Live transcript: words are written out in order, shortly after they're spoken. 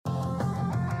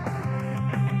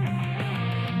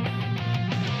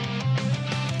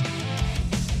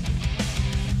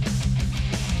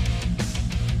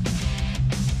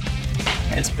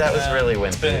That was really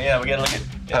wimpy. Yeah, we gotta look at.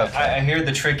 Okay. I hear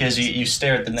the trick is you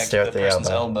stare at the next person's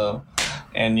elbow,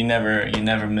 and you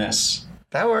never miss.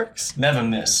 That works. Never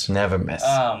miss. Never miss.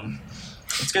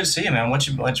 It's good to see you, man. What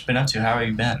you been up to? How have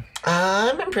you been?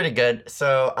 I've been pretty good.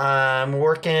 So I'm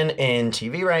working in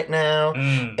TV right now,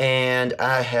 and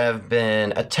I have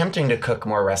been attempting to cook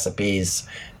more recipes.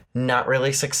 Not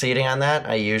really succeeding on that.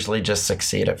 I usually just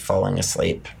succeed at falling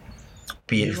asleep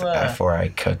before I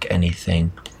cook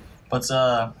anything. What's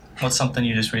something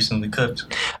you just recently cooked?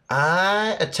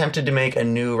 I attempted to make a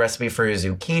new recipe for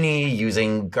zucchini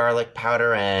using garlic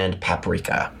powder and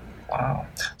paprika. Wow.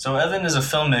 So Evan is a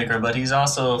filmmaker, but he's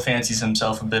also fancies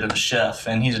himself a bit of a chef,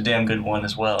 and he's a damn good one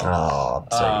as well.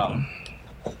 Oh,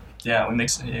 yeah,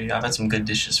 I've had some good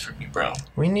dishes for you, bro.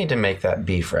 We need to make that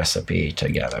beef recipe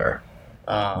together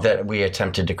that we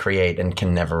attempted to create and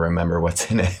can never remember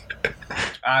what's in it.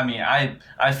 I mean,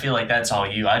 I feel like that's all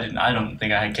you. I don't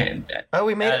think I can. Oh,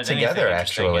 we made it together,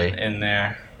 actually. In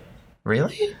there.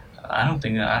 Really? I don't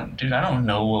think dude, I don't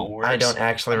know what works. I don't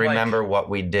actually remember what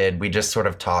we did. We just sort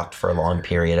of talked for a long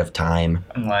period of time.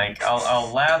 I'm like,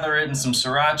 I'll lather it in some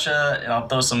sriracha, and I'll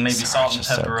throw some maybe salt and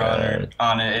pepper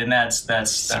on it, and that's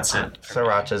it.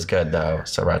 Sriracha's good, though.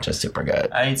 Sriracha's super good.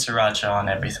 I eat sriracha on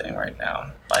everything right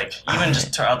now. Like, even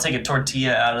I'll take a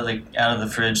tortilla out of the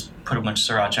fridge, put a bunch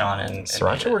of sriracha on it.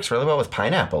 Sriracha works really well with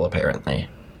pineapple, apparently.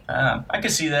 I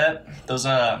could see that.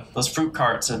 Those fruit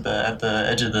carts at the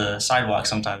edge of the sidewalk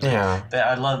sometimes. Yeah.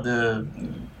 I love the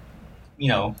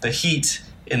heat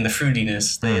in the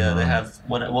fruitiness. They have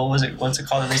what was it? What's it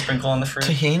called that they sprinkle on the fruit?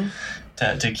 Tahini.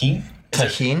 Tahini.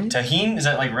 Tahini? Is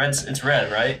that like red? It's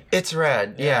red, right? It's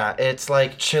red. Yeah. It's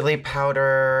like chili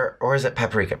powder, or is it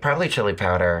paprika? Probably chili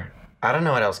powder. I don't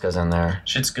know what else goes in there.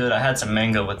 Shit's good. I had some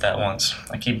mango with that once.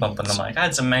 I keep bumping the mic. I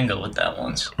had some mango with that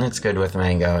once. It's good with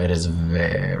mango. It is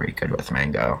very good with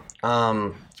mango.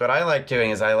 So what I like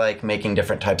doing is I like making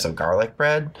different types of garlic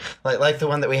bread. Like the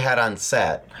one that we had on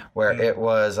set, where it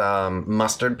was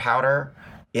mustard powder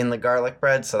in the garlic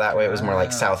bread, so that way it was more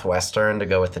like Southwestern to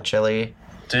go with the chili.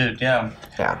 Dude, yeah.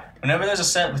 Yeah. Whenever there's a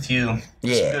set with you,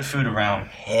 there's some good food around.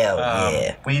 Hell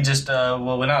yeah. We just,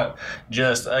 we're not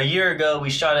just, a year ago, we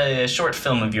shot a short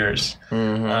film of yours.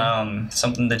 Mm-hmm.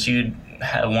 Something that you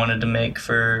wanted to make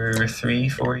for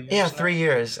 3-4 years? Yeah, 3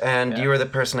 years. And you were the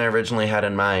person I originally had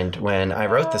in mind when I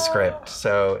wrote the script.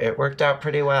 So it worked out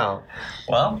pretty well.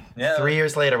 Well, yeah. 3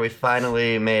 years later, we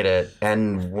finally made it.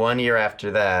 And 1 year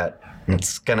after that,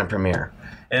 it's going to premiere.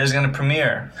 It is going to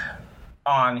premiere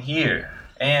on here.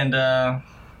 And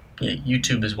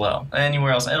YouTube as well.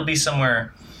 Anywhere else. It'll be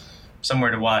somewhere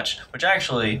to watch. Which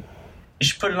actually, you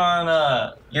should put it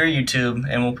on your YouTube,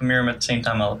 and we'll premiere them at the same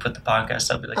time. I'll put the podcast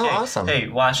up. Be like, hey, awesome. Hey,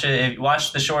 watch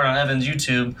the short on Evan's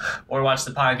YouTube, or watch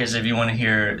the podcast if you want to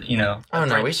hear,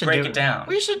 break it down.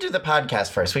 We should do the podcast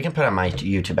first. We can put it on my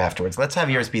YouTube afterwards. Let's have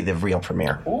yours be the real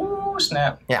premiere. Ooh,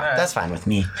 snap. Yeah, right. That's fine with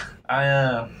me.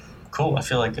 Cool. I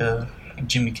feel like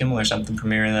Jimmy Kimmel or something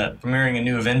premiering a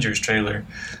new Avengers trailer.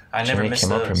 Never missed those.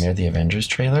 Jimmy Kimmel premiered the Avengers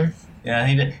trailer? Yeah,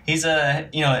 he did. He's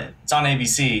it's on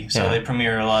ABC, so they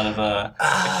premiere a lot of the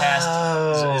cast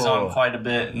is on quite a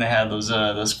bit, and they have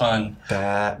those fun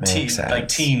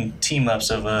team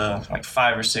ups of like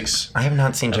 5 or 6. I have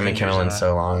not seen Jimmy Kimmel in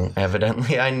so long.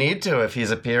 Evidently, I need to if he's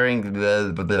appearing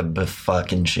the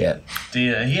fucking shit.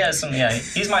 Yeah, he has some. Yeah,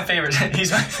 he's my favorite.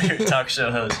 He's my favorite talk show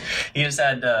host. He just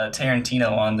had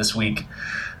Tarantino on this week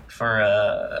for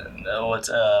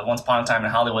Once Upon a Time in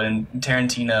Hollywood, and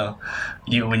Tarantino,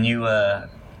 when you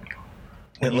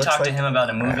talk to him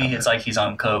about a movie, it's like he's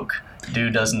on coke.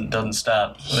 Dude doesn't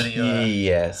stop.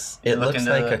 Yes, it looks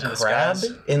like a crab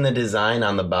in the design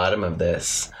on the bottom of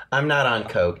this. I'm not on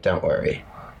coke, don't worry.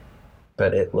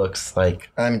 But it looks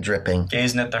like I'm dripping.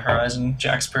 Gazing at the horizon,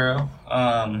 Jack Sparrow.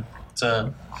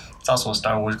 It's also a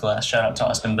Star Wars glass. Shout out to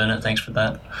Austin Bennett. Thanks for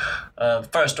that.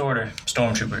 First Order,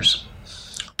 Stormtroopers.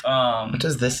 What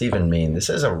does this even mean? This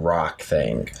is a rock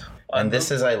thing. And this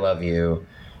is I love you.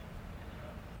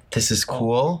 This is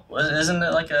cool. Isn't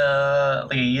it like a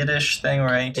Yiddish thing,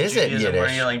 right? Is it Yiddish?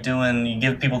 Where you're you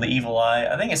give people the evil eye.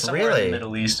 I think it's somewhere in the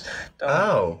Middle East.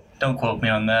 Don't quote me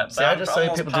on that. See, I just saw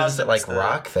people do this at like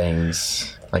rock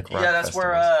things. Like rock that's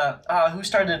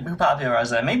festivals. Who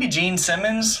popularized that? Maybe Gene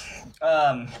Simmons?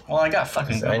 I got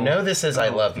fucking Google. I know this is I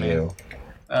love you.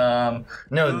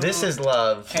 No, this is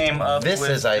love. Came up this with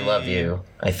is I love you,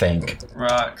 I think.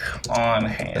 Rock on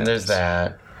Hand. And there's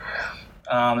that.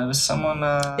 It was someone.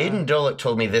 Aiden Dolick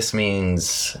told me this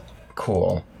means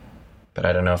cool, but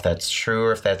I don't know if that's true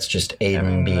or if that's just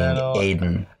Aiden being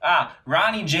Aiden.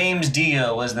 Ronnie James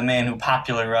Dio was the man who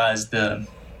popularized the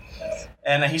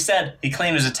And he said he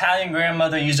claimed his Italian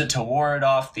grandmother used it to ward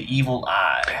off the evil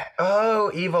eye.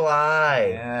 Oh, evil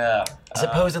eye. Yeah.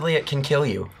 Supposedly it can kill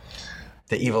you.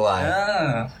 The evil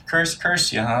eye.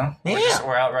 Curse you, huh? Yeah.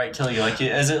 Or outright kill you. Like,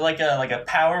 is it like a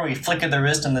power where you flick of the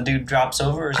wrist and the dude drops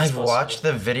over? Or I've watched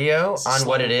the video on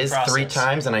what it is 3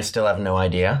 times, and I still have no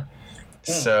idea.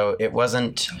 So it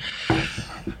wasn't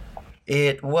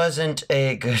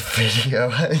a good video,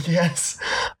 I guess.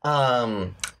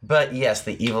 But yes,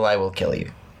 the evil eye will kill you.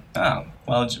 Oh,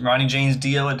 well, Ronnie James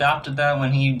Dio adopted that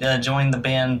when he joined the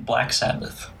band Black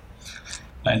Sabbath,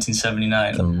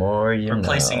 1979. The more you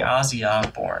replacing know. Ozzy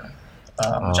Osbourne.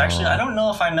 Which actually, I don't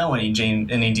know if I know any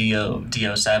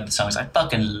Dio Sabbath songs. I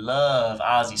fucking love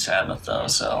Ozzy Sabbath, though,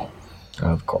 so.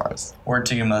 Of course. Word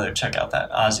to your mother, check out that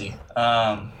Ozzy.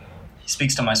 He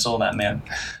speaks to my soul, that man.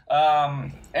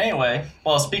 Anyway,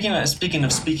 well, speaking of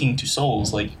speaking to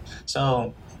souls, like,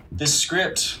 so this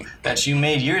script that you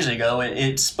made years ago,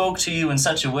 it spoke to you in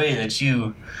such a way that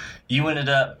you ended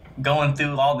up going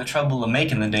through all the trouble of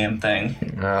making the damn thing.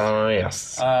 Oh,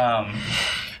 yes.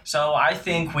 So I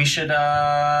think we should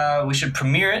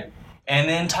premiere it and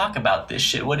then talk about this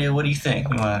shit. What do you think?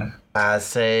 I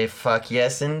say fuck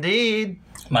yes indeed.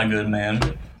 My good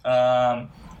man.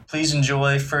 Please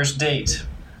enjoy First Date,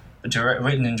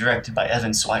 written and directed by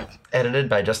Evan Swiech. Edited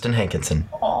by Justin Hankinson.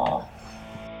 Oh,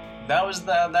 that was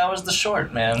the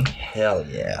short, man. Hell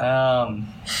yeah.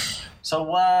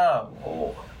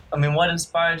 So I mean, what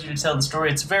inspired you to tell the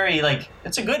story? It's very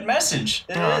it's a good message.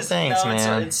 It is. Thanks,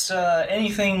 man. It's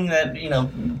anything that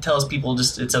tells people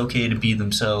just it's okay to be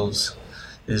themselves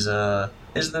is okay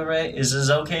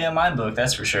in my book.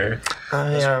 That's for sure.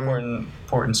 Those are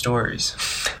important stories.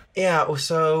 Yeah,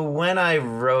 so when I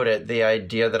wrote it, the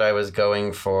idea that I was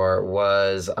going for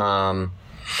was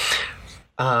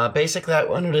basically I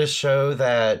wanted to show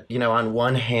that, on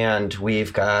one hand,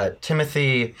 we've got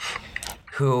Timothy,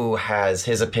 who has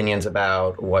his opinions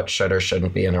about what should or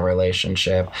shouldn't be in a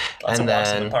relationship. Lots of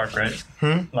walks in the park, right?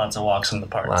 Lots of walks in the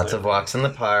park. Lots of walks in the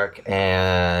park,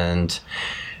 and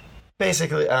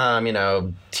basically,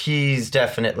 he's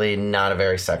definitely not a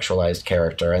very sexualized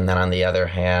character. And then on the other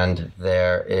hand,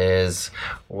 there is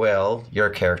Will,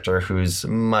 your character, who's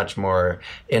much more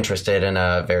interested in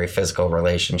a very physical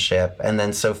relationship. And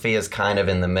then Sophia's kind of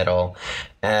in the middle.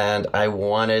 And I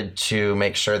wanted to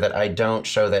make sure that I don't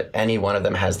show that any one of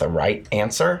them has the right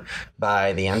answer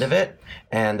by the end of it.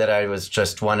 And that I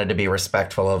wanted to be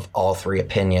respectful of all 3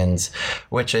 opinions,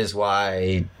 which is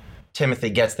why Timothy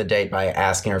gets the date by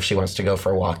asking her if she wants to go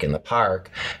for a walk in the park.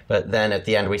 But then at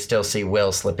the end, we still see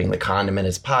Will slipping the condom in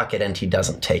his pocket and he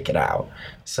doesn't take it out.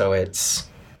 So it's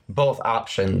both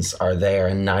options are there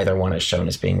and neither one is shown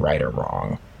as being right or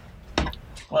wrong.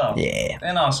 Well, yeah.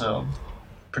 And also,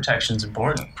 protection's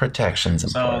important.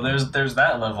 So there's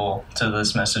that level to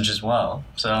this message as well.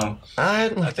 So I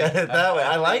look at it that way.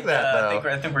 I like that though.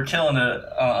 I think we're killing it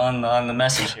on the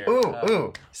message here.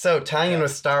 Ooh. So tying in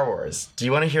with Star Wars, do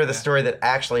you want to hear the story that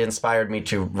actually inspired me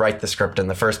to write the script in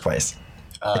the first place?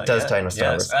 It does tie in with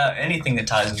Star Wars. Anything that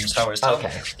ties into Star Wars.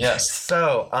 Okay. Yes.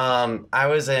 So, I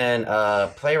was in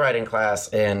a playwriting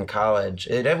class in college.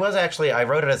 It was actually, I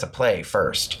wrote it as a play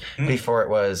first, before it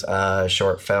was a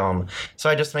short film. So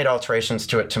I just made alterations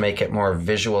to it to make it more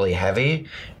visually heavy,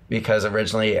 because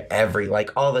originally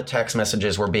all the text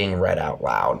messages were being read out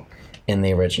loud in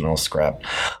the original script.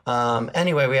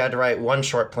 Anyway, we had to write one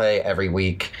short play every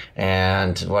week,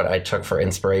 and what I took for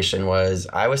inspiration was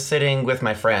I was sitting with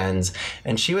my friends,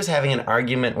 and she was having an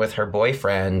argument with her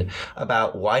boyfriend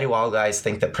about why do all guys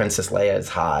think that Princess Leia is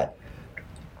hot.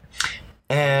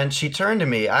 And she turned to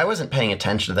me. I wasn't paying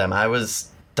attention to them.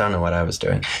 Don't know what I was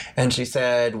doing. And she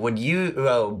said, would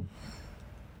you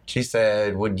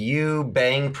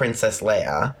bang Princess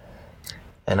Leia?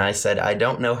 And I said, I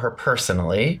don't know her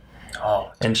personally.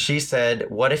 Oh. And she said,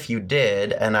 what if you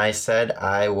did? And I said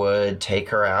I would take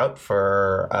her out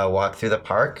for a walk through the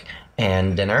park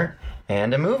and dinner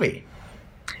and a movie.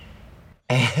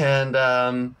 And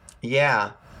that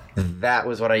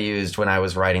was what I used when I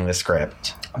was writing the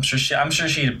script. I'm sure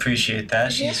she'd appreciate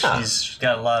that. She's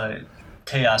got a lot of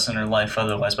chaos in her life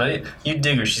otherwise, but you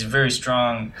dig her. She's a very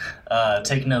strong,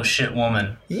 take no shit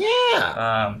woman.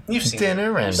 Yeah. You've seen the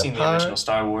original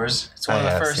Star Wars. It's one of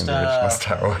the first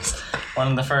Star Wars. One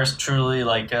of the first truly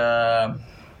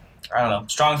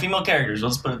strong female characters.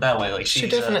 Let's put it that way. She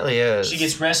definitely is. She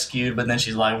gets rescued, but then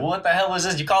she's like, well, "What the hell is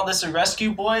this? You call this a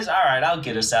rescue, boys? All right, I'll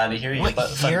get us out of here. You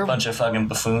bunch of fucking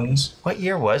buffoons." What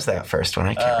year was that first one?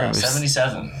 I can't remember.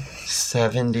 77.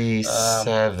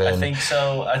 77. I think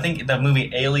so. I think the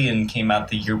movie Alien came out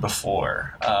the year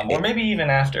before, or maybe even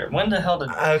after. When the hell did?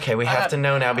 Okay, we have to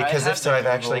know now, because if so, I've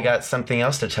actually got something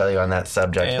else to tell you on that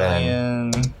subject.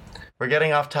 Alien. Then we're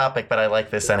getting off topic, but I like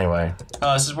this anyway.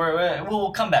 This is where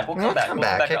we'll come back. We'll come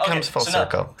back. It comes full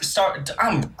circle.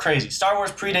 I'm crazy. Star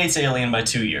Wars predates Alien by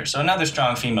 2 years, so another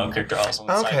strong female character also.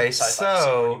 Okay,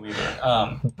 so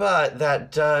but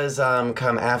that does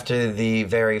come after the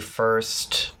very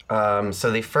first.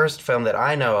 So the first film that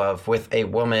I know of with a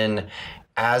woman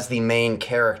as the main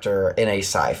character in a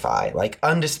sci-fi, like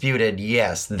undisputed,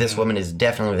 yes, this woman is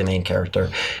definitely the main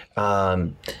character.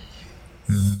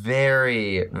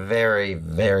 Very, very,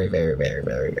 very, very, very,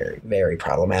 very, very, very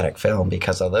problematic film,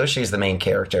 because although she's the main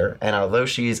character and although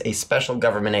she's a special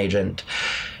government agent,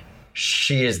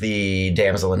 she is the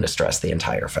damsel in distress the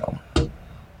entire film.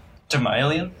 Talking about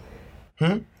Alien?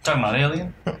 Talking about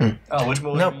Alien? Mm-mm. Oh, which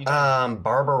movie? Nope.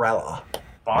 Barbarella.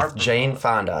 With Jane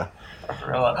Fonda.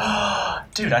 Barbarella.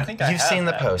 Dude, I think You've seen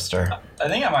the poster. I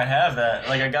think I might have that.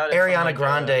 Like, I got it. Ariana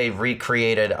Grande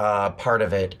recreated part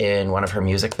of it in one of her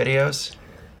music videos.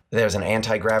 There's an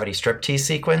anti-gravity striptease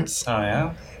sequence. Oh,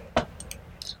 yeah?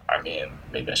 I mean,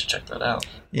 maybe I should check that out.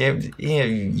 Yeah. Dude,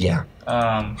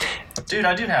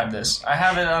 I do have this. I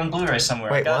have it on Blu-ray somewhere.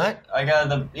 Wait, what? I got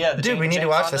the Dude, we need to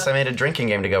watch this. I made a drinking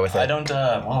game to go with it. I don't,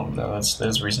 well, no,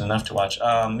 that's reason enough to watch.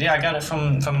 Yeah, I got it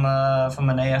from an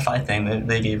AFI thing.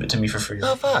 They gave it to me for free.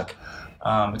 Oh, fuck.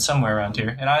 It's somewhere around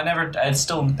here. And it's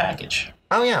still in the package.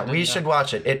 Oh yeah, we should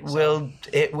watch it. It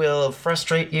will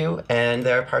frustrate you, and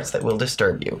there are parts that will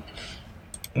disturb you.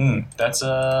 That's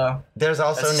There's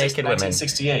also naked women.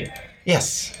 1968.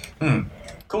 Yes.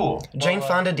 Cool. Jane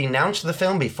Fonda denounced the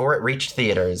film before it reached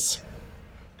theaters.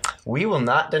 We will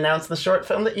not denounce the short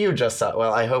film that you just saw.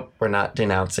 Well, I hope we're not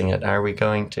denouncing it. Are we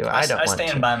going to? I don't want to. I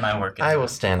stand by my work. I will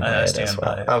stand by it as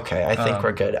well. Okay, I think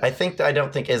we're good. I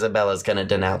don't think Isabella's going to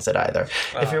denounce it either.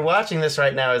 If you're watching this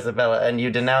right now, Isabella, and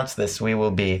you denounce this, we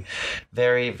will be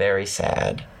very, very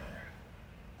sad.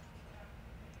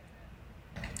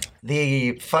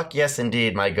 The fuck yes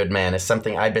indeed, my good man, is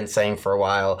something I've been saying for a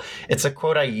while. It's a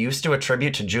quote I used to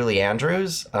attribute to Julie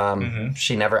Andrews.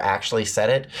 She never actually said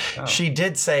it. Oh. She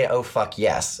did say, oh fuck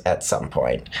yes, at some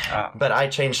point. But I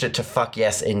changed it to fuck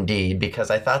yes indeed, because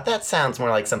I thought that sounds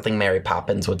more like something Mary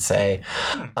Poppins would say.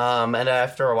 And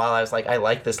after a while I was like, I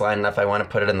like this line enough, I want to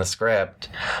put it in the script.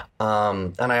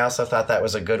 And I also thought that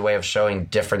was a good way of showing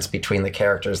difference between the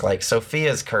characters. Like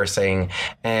Sophia's cursing,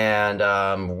 and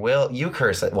Will, you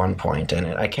curse at one point in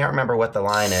it. I can't remember what the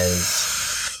line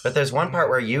is, but there's one part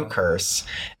where you curse,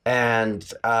 and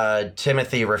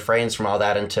Timothy refrains from all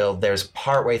that until there's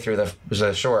partway through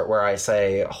the short where I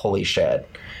say, holy shit.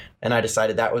 And I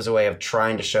decided that was a way of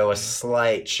trying to show a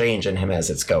slight change in him as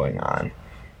it's going on.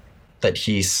 That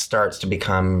he starts to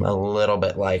become a little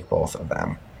bit like both of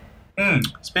them. Yeah,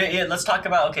 let's talk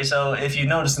about, okay, so if you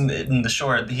notice in the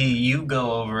short, you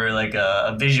go over like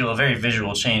a very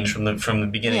visual change from the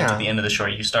beginning to the end of the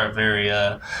short. You start very,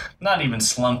 not even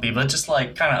slumpy, but just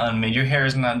like kind of unmade. Your hair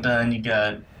is not done, you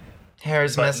got...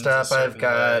 Hair's messed up, I've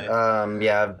got,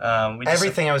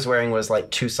 everything I was wearing was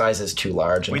like 2 sizes too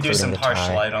large. We do some harsh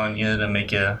light on you to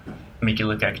make you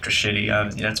look extra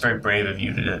shitty. That's very brave of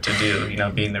you to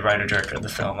do, being the writer-director of the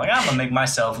film. Like, I'm going to make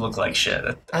myself look like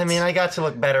shit. I mean, I got to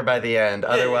look better by the end.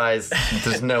 Otherwise,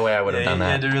 there's no way I would have done that.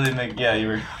 You had to really make, you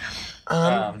were...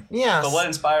 yeah. But what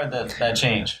inspired that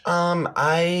change?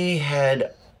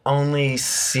 I'd only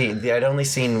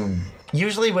seen...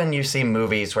 Usually when you see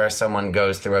movies where someone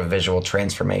goes through a visual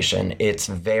transformation, it's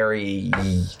done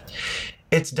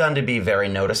to be very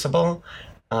noticeable.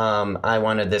 I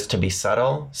wanted this to be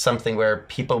subtle, something where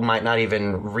people might not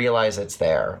even realize it's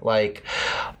there. Like,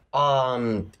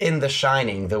 in The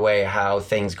Shining, the way how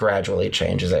things gradually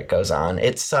change as it goes on.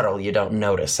 It's subtle, you don't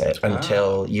notice it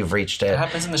until you've reached it. What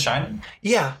happens in The Shining?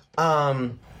 Yeah,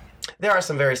 there are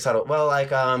some very subtle... Well,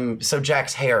 like, so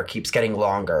Jack's hair keeps getting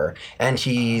longer, and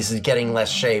he's getting less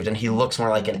shaved, and he looks more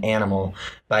like an animal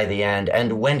by the end,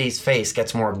 and Wendy's face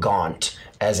gets more gaunt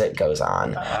as it goes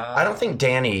on. I don't think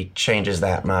Danny changes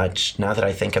that much, now that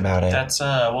I think about it. That's,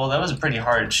 that was a pretty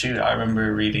hard shoot. I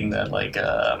remember reading that, like,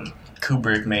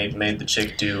 Kubrick made the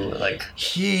chick do, like,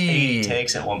 80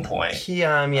 takes at one point.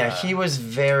 He was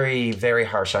very, very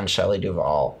harsh on Shelley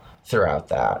Duvall throughout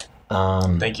that.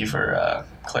 Thank you for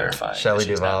clarifying. Shelley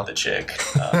Duvall, the chick.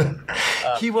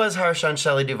 He was harsh on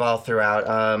Shelley Duvall throughout.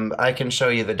 I can show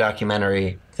you the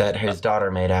documentary that his daughter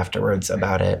made afterwards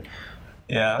about it.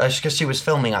 Yeah, because she was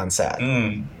filming on set.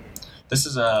 This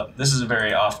is a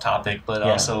very off topic, but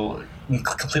also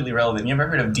completely relevant. You ever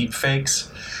heard of deep fakes?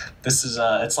 This is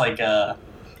it's like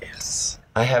yes.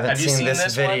 I haven't Have you seen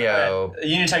this video. One?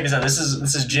 You need to check this out. This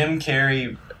is Jim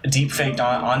Carrey deep faked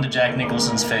onto Jack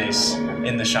Nicholson's face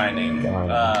in The Shining.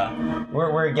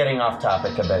 We're getting off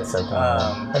topic a bit, so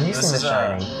have you seen The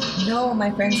Shining? No, my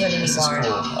friends are in the This bar. is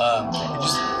cool.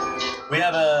 We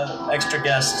have a extra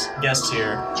guest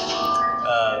here.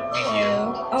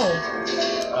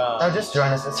 Just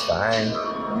join us. It's fine.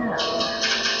 Yeah.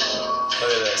 Look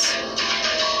at this.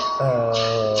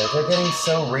 They're getting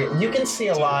so real. You can see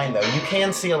a line though. You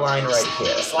can see a line right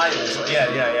here. Slightly. Yeah.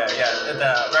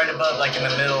 Right above, like in the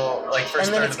middle, like first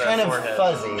and then third it's of the kind forehead. of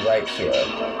fuzzy right here.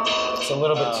 It's a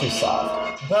little bit too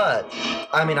soft. But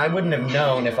I mean, I wouldn't have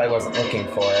known if I wasn't looking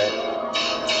for it.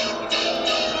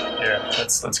 Here,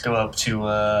 let's go up to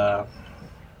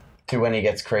when he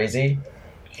gets crazy.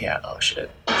 Yeah. Oh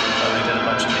shit. Oh, they did a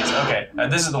bunch of these. Okay,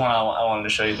 this is the one I wanted to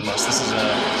show you the most. This is the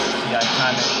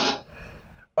iconic.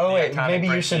 Oh wait, maybe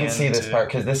you shouldn't see this part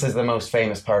because this is the most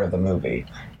famous part of the movie.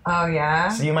 Oh yeah.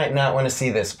 So you might not want to see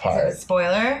this part. Is it a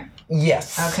spoiler?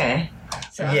 Yes. Okay.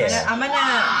 So Yeah. I'm gonna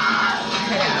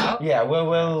cut out. Yeah,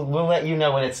 we'll let you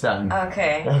know when it's done.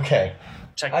 Okay. Okay.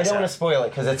 Check I this don't out. want to spoil it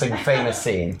because it's a famous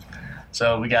scene.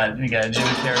 So we got Jim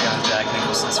Carrey on Jack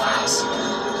Nicholson's face.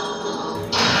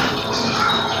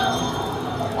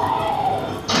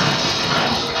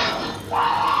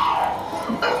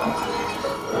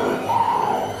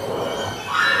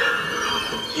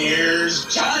 Here's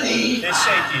Johnny. It's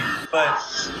shaky, but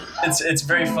it's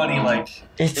very funny. Like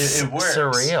It's it works.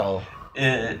 surreal.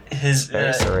 Very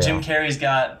surreal. Jim Carrey's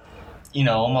got,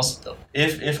 almost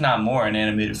if not more an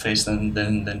animated face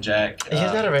than Jack. He's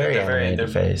got a very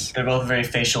animated face. They're both very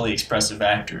facially expressive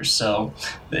actors, so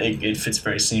it fits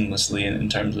very seamlessly in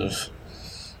terms of.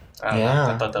 I don't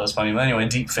know, I thought that was funny. But anyway,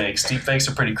 deepfakes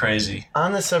are pretty crazy.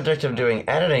 On the subject of doing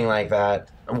editing like that,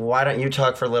 why don't you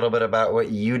talk for a little bit about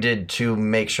what you did to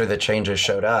make sure the changes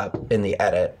showed up in the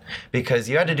edit? Because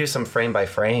you had to do some frame by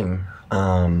frame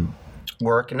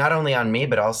work, not only on me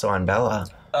but also on Bella.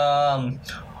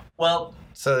 Well.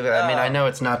 So I mean, I know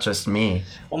it's not just me.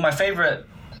 Well, my favorite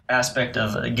aspect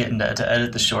of getting to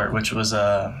edit the short, which was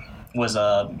it was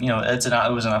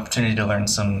an opportunity to learn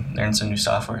some new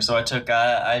software. So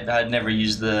I'd never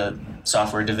used the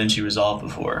software DaVinci Resolve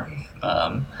before,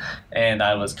 and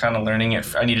I was kind of learning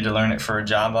it. I needed to learn it for a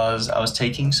job I was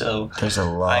taking. So there's a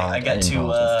lot. I got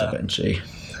involved with DaVinci.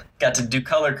 Got to do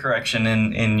color correction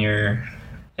in your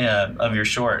of your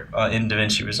short in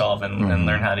DaVinci Resolve and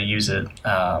learn how to use it,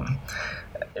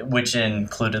 which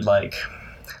included like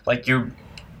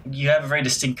you have a very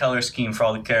distinct color scheme for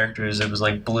all the characters. It was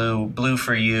like blue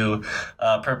for you,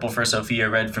 purple for Sophia,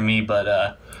 red for me.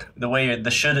 But the way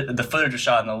the footage was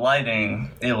shot and the lighting,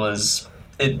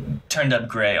 it turned up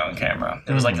gray on camera.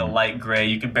 It was like a light gray.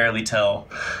 You could barely tell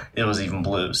it was even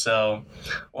blue. So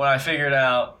when I figured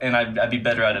out, and I'd be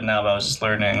better at it now, but I was just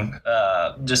learning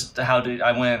just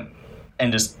I went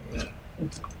and just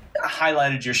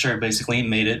highlighted your shirt basically and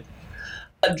made it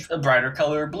a brighter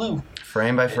color blue.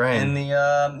 Frame by frame. And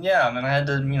and I had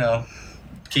to,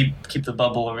 keep the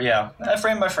bubble over. Yeah,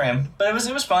 frame by frame. But it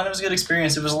was fun. It was a good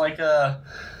experience. It was like it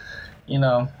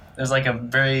was like a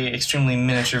very extremely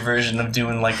miniature version of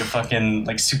doing like a fucking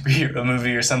like superhero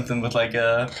movie or something with like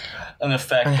an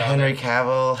effect. And on Henry it.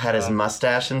 Cavill had his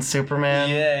mustache in Superman.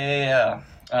 Yeah.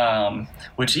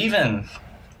 Which even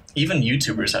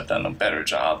YouTubers have done a better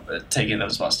job at taking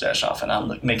those mustache off and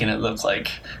not making it look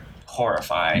like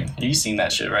horrifying. You've seen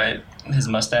that shit, right? His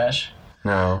mustache.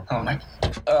 No. Oh my.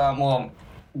 Well,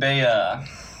 they.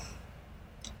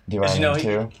 Do I need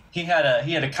to? He had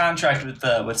a contract with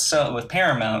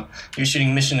Paramount. He was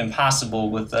shooting Mission Impossible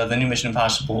with the new Mission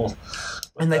Impossible.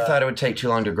 And they thought it would take too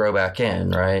long to grow back in,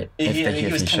 right? He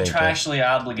was contractually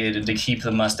obligated to keep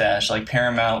the mustache. Like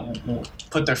Paramount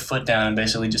put their foot down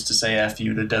basically just to say F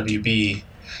you to WB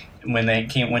when they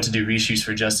went to do reshoots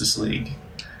for Justice League.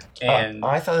 And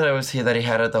I thought it was that he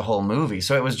had it the whole movie,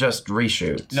 so it was just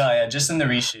reshoots. No, yeah, just in the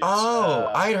reshoots.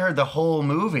 Oh, I'd heard the whole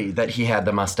movie that he had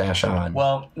the mustache on.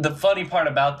 Well, the funny part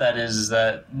about that is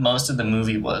that most of the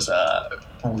movie was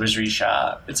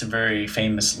reshot. It's a very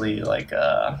famously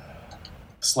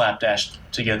slapdash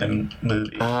together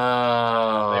movie.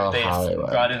 Oh, they Hollywood.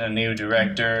 Brought in a new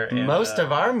director. And, most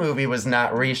of our movie was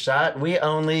not reshot.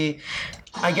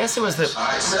 I guess it was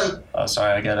Oh,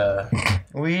 sorry, I gotta.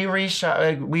 We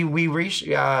reshot. We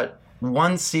reshot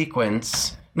one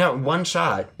sequence. No, one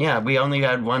shot. Yeah, we only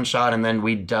had one shot, and then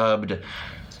we dubbed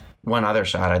one other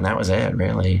shot, and that was it.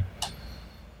 Really.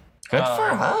 Good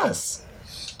for us.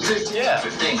 Yeah.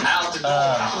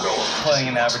 Playing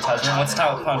an advertisement. Once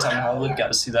upon a time in Hollywood, got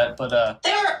to see that. But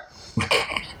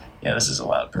yeah, this is a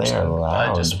loud person. They're loud.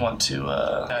 I just want to.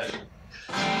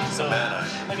 So So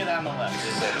look at that on the left.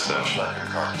 Set itself like a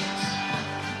car.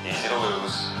 Easy to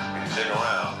lose. When you dig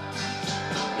around.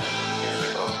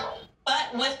 Usually goes wrong.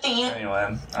 But with the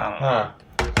Anyway, I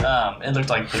don't know. It looked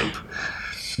like poop.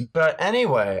 But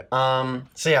anyway,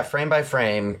 so yeah, frame by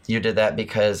frame, you did that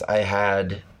because I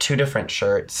had 2 different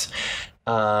shirts.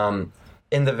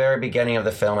 In the very beginning of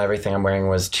the film, everything I'm wearing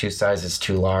was 2 sizes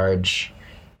too large.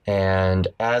 And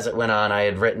as it went on, I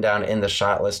had written down in the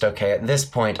shot list, okay, at this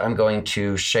point, I'm going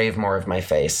to shave more of my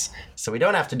face. So we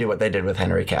don't have to do what they did with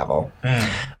Henry Cavill.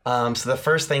 So the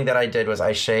first thing that I did was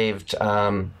I shaved...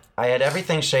 I had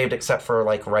everything shaved except for,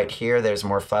 like, right here. There's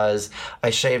more fuzz. I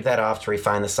shaved that off to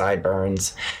refine the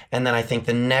sideburns. And then I think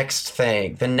the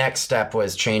next step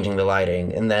was changing the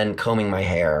lighting and then combing my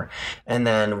hair and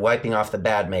then wiping off the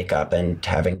bad makeup and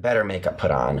having better makeup put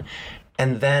on.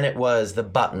 And then it was the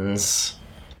buttons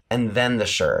and then the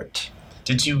shirt.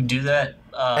 Did you do that?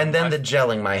 And then the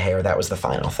gelling my hair. That was the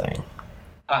final thing.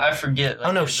 I forget. Like,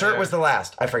 oh, no, shirt was the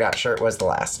last. I forgot. Shirt was the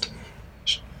last.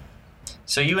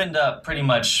 So you end up pretty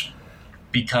much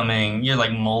becoming, you're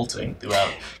like molting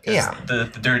throughout. Yeah. The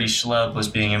dirty schlub was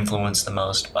being influenced the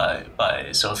most by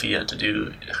Sophia to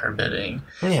do her bidding.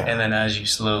 Yeah. And then as you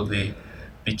slowly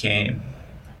became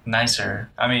nicer,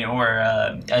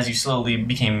 as you slowly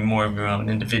became more of your own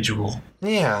individual.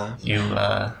 Yeah.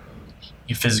 Your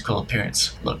physical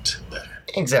appearance looked better.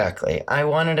 Exactly. I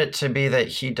wanted it to be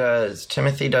that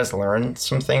Timothy does learn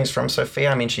some things from Sophia.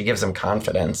 I mean, she gives him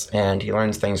confidence, and he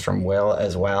learns things from Will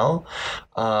as well.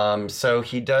 So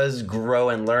he does grow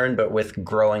and learn, but with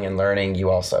growing and learning, you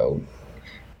also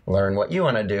learn what you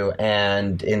want to do.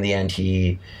 And in the end,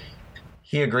 he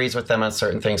agrees with them on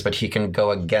certain things, but he can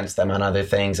go against them on other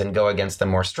things and go against them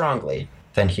more strongly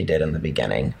than he did in the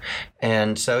beginning.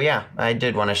 And so, yeah, I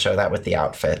did want to show that with the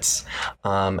outfits.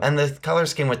 And the color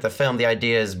scheme with the film, the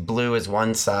idea is blue is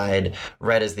one side,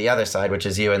 red is the other side, which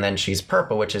is you, and then she's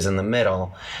purple, which is in the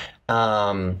middle.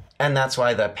 And that's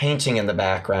why the painting in the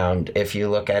background, if you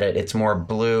look at it, it's more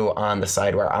blue on the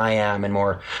side where I am and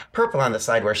more purple on the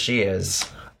side where she is.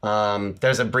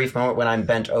 There's a brief moment when I'm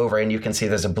bent over and you can see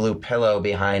there's a blue pillow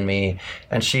behind me,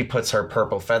 and she puts her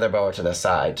purple feather boa to the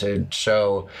side to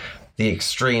show the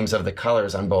extremes of the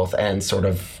colors on both ends sort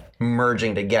of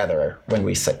merging together when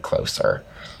we sit closer.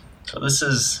 So this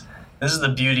is the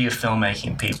beauty of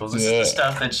filmmaking, people. This is the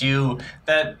stuff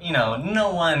that no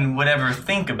one would ever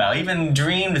think about, even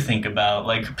dream to think about,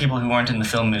 like people who aren't in the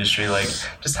film industry, like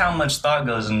just how much thought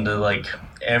goes into like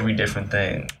every different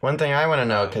thing. One thing I want to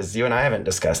know, because you and I haven't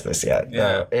discussed this yet,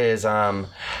 though, is how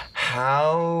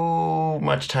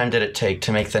much time did it take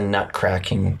to make the nut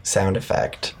cracking sound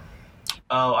effect?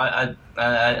 Oh, I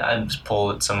just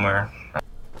pulled it somewhere.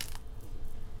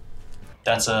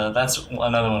 That's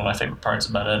another one of my favorite parts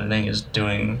about editing is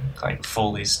doing like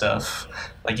Foley stuff.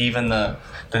 Like even the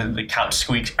couch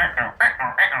squeaks.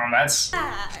 That's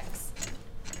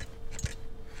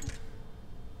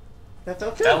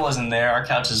okay. That wasn't there. Our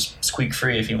couch is squeak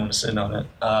free if you want to sit on it.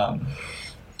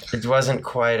 It wasn't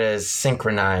quite as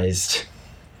synchronized.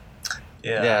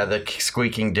 Yeah, the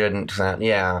squeaking didn't sound.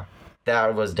 Yeah.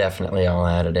 That was definitely all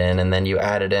added in. And then you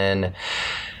added in,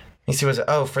 you see,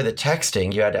 for the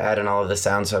texting, you had to add in all of the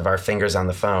sounds of our fingers on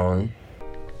the phone.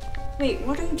 Wait,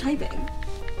 what are you typing?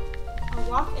 A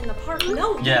walk in the park?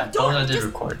 No, yeah, those I did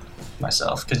record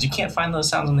myself, because you can't find those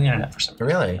sounds on the internet for some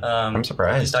reason. Really? I'm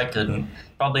surprised. At least I couldn't.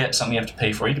 Probably something you have to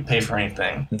pay for. You could pay for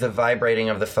anything. The vibrating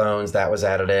of the phones, that was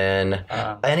added in.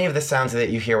 Any of the sounds that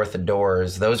you hear with the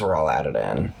doors, those were all added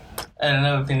in. And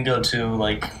another thing to go to,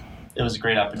 like, it was a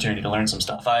great opportunity to learn some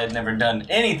stuff. I had never done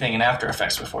anything in After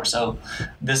Effects before, so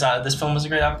this film was a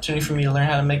great opportunity for me to learn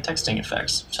how to make texting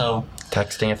effects. So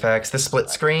texting effects, the split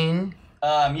screen.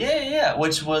 Yeah,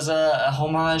 which was a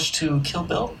homage to Kill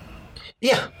Bill.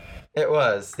 Yeah, it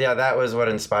was. Yeah, that was what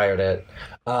inspired it.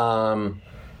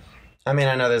 I mean,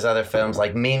 I know there's other films,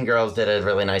 like Mean Girls did a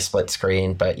really nice split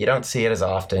screen, but you don't see it as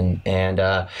often,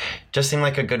 and just seemed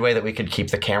like a good way that we could keep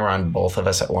the camera on both of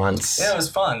us at once. Yeah, it was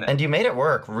fun. And you made it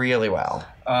work really well.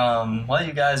 Well,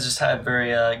 you guys just had very,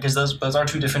 because those are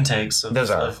 2 different takes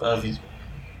of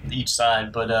each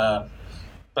side, but I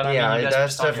yeah, mean,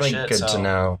 that's definitely good to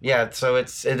know. Yeah, so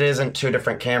it isn't 2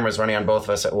 different cameras running on both of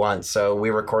us at once, so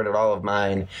we recorded all of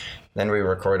mine, then we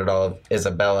recorded all of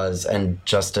Isabella's, and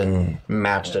Justin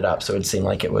matched it up so it seemed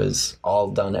like it was all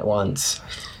done at once.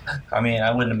 I mean, I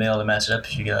wouldn't have been able to match it up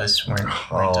if you guys weren't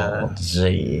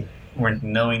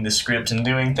knowing the script and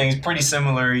doing things pretty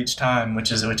similar each time,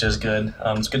 which is good.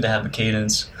 It's good to have a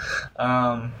cadence.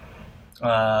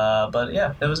 But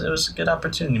yeah, it was a good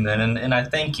opportunity, man, and I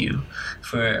thank you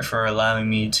for allowing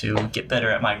me to get better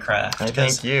at my craft. I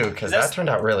thank you, because that turned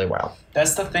out really well.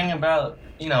 That's the thing about,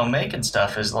 making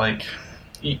stuff is like,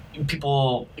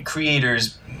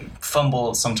 creators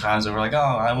fumble sometimes over like, oh,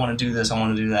 I want to do this, I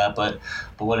want to do that, but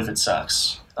what if it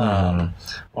sucks?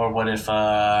 Or what if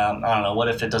I don't know, what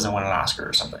if it doesn't win an Oscar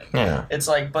or something? Yeah. It's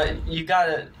like, but you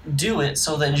gotta do it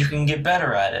so that you can get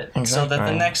better at it. Exactly. So that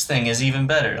the next thing is even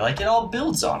better. Like, it all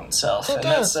builds on itself. It and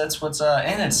does. that's what's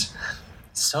and it's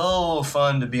so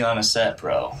fun to be on a set,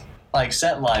 bro. Like,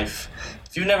 set life.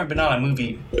 If you've never been on a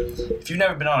movie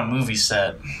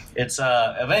set, it's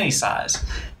of any size.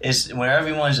 It's where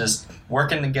everyone's just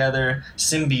working together,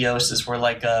 symbiosis. We're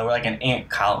like an ant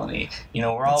colony.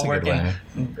 We're all working,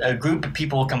 a group of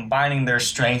people combining their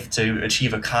strength to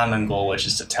achieve a common goal, which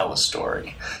is to tell a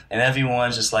story. And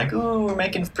everyone's just like, ooh, we're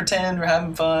making pretend, we're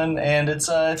having fun, and it's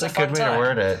a It's a fun good way time. to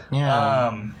word it.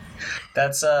 Yeah.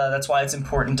 That's why it's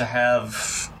important to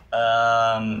have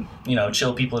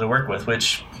chill people to work with,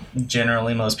 which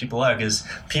generally most people are, because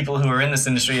people who are in this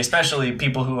industry, especially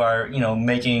people who are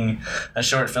making a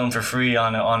short film for free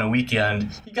on a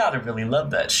weekend, you gotta really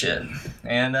love that shit.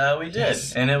 And we did.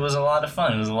 Yes. And it was a lot of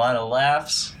fun. It was a lot of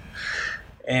laughs,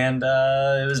 and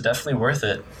it was definitely worth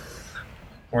it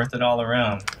all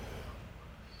around.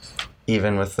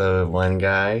 Even with the one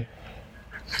guy.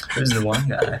 Who's the one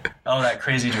guy? Oh, that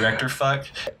crazy director fuck.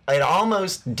 It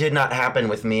almost did not happen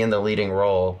with me in the leading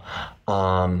role,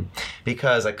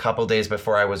 because a couple days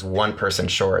before I was one person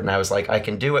short, and I was like, I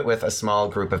can do it with a small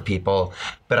group of people,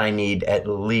 but I need at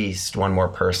least one more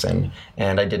person,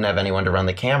 and I didn't have anyone to run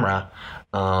the camera.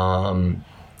 And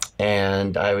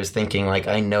I was thinking, like,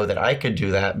 I know that I could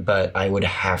do that, but I would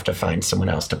have to find someone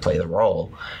else to play the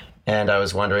role. And I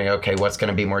was wondering, okay, what's going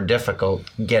to be more difficult,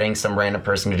 getting some random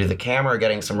person to do the camera or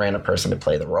getting some random person to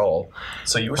play the role?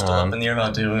 So you were still up in the air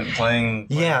about playing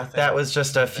yeah, that was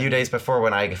just a few days before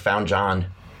when I found John.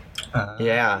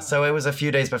 Yeah, so it was a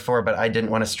few days before, but I didn't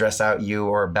want to stress out you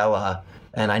or Bella.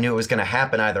 And I knew it was going to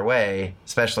happen either way,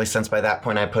 especially since by that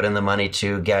point I put in the money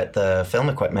to get the film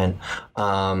equipment.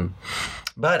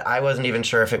 But I wasn't even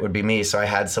sure if it would be me, so I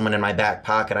had someone in my back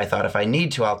pocket. I thought if I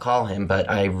need to, I'll call him, but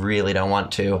I really don't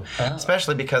want to,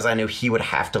 especially because I knew he would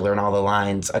have to learn all the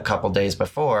lines a couple days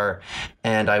before,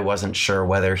 and I wasn't sure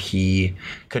whether he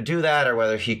could do that or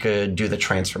whether he could do the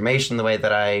transformation the way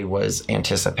that I was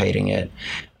anticipating it.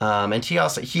 And he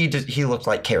also, he looked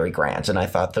like Cary Grant, and I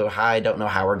thought, though, I don't know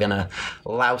how we're going to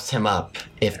louse him up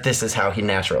if this is how he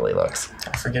naturally looks.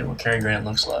 I forget what Cary Grant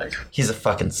looks like. He's a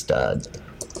fucking stud.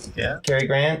 Yeah? Cary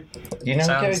Grant? Do you know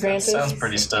who Cary Grant is? Sounds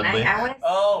pretty studly.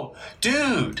 Oh,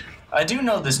 dude! I do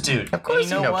know this dude. Of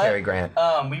course you know Cary Grant.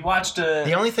 We watched a...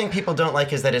 The only thing people don't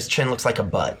like is that his chin looks like a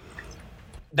butt.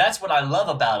 That's what I love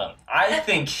about him. I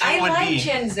think he would be... I like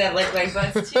chins that look like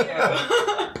butts, too.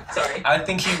 Sorry. I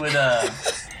think he would,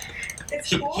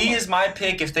 Cool. He is my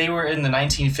pick if they were in the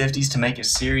 1950s to make a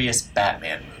serious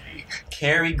Batman movie.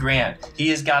 Cary Grant. He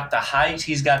has got the height.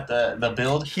 He's got the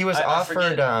build. He was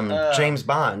offered James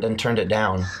Bond and turned it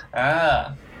down.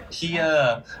 I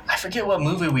forget what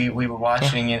movie we were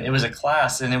watching, and it was a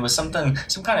class, and it was some kind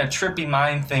of trippy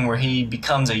mind thing where he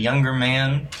becomes a younger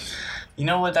man. You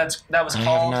know what that was called?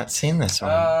 I have not seen this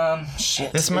one.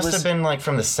 Shit. This must have been like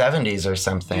from the 70s or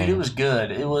something. Dude, it was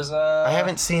good. It was, I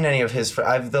haven't seen any of his...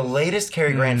 the latest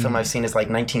Cary Grant film I've seen is like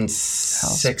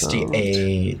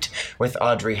 1968 with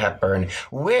Audrey Hepburn,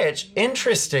 which,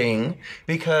 interesting,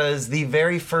 because the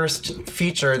very first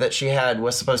feature that she had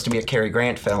was supposed to be a Cary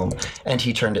Grant film, and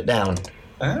he turned it down.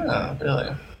 Oh,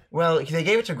 really? Well, they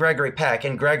gave it to Gregory Peck,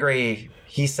 and Gregory,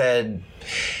 he said...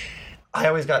 I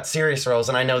always got serious roles,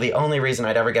 and I know the only reason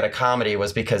I'd ever get a comedy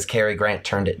was because Cary Grant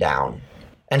turned it down.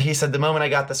 And he said the moment I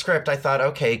got the script, I thought,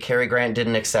 okay, Cary Grant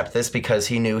didn't accept this because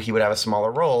he knew he would have a smaller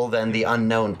role than the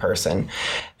unknown person.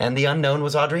 And the unknown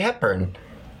was Audrey Hepburn.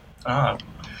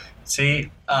 See,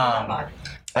 I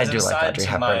do like Audrey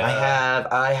Hepburn.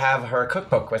 I have her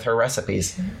cookbook with her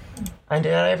recipes. And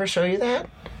did I ever show you that?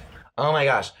 Oh my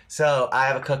gosh. So I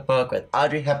have a cookbook with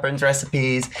Audrey Hepburn's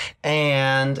recipes,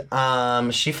 and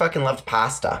she fucking loved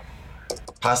pasta.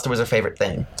 Pasta was her favorite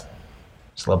thing.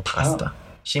 She loved pasta.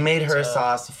 She made her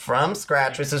sauce from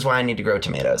scratch, which is why I need to grow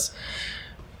tomatoes.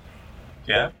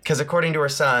 Yeah? Because according to her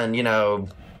son, he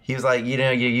was like,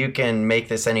 you can make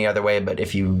this any other way, but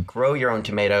if you grow your own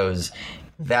tomatoes,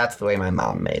 that's the way my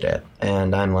mom made it.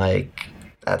 And I'm like...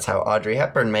 That's how Audrey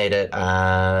Hepburn made it.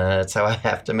 That's how I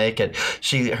have to make it.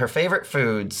 Her favorite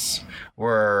foods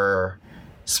were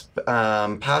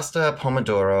pasta,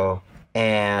 pomodoro,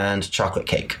 and chocolate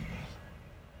cake.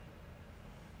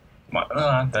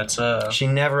 That's She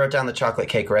never wrote down the chocolate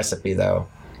cake recipe, though.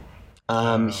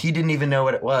 He didn't even know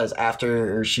what it was.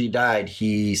 After she died,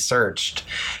 he searched.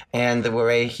 And the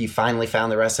way he finally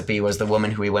found the recipe was the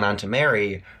woman who he went on to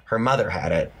marry, her mother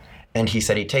had it. And he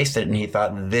said he tasted it and he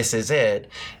thought, this is it.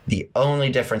 The only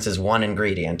difference is one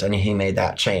ingredient. And he made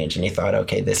that change. And he thought,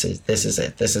 okay, this is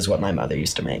it. This is what my mother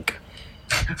used to make.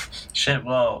 Shit,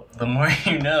 well, the more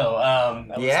you know.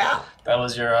 That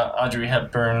was your Audrey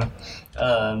Hepburn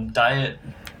diet,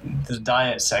 the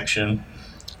diet section.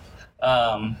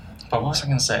 But what was I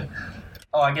going to say?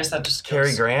 Oh, I guess that just goes...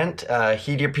 Cary Grant,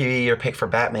 he'd be your pick for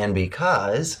Batman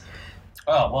because...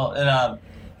 Oh, well, and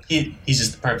he's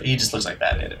just the perfect... He just looks like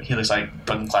Batman. He looks like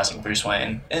fucking classic Bruce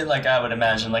Wayne. And, like, I would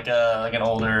imagine, like an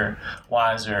older,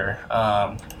 wiser...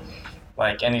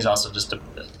 and he's also just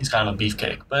he's kind of a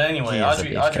beefcake. But anyway,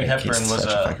 Audrey Hepburn was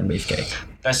a fucking beefcake.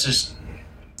 That's just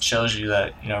shows you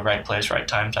that, right place, right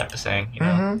time type of thing.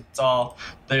 It's all,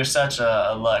 there's such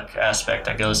a luck aspect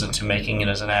that goes into making it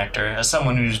as an actor. As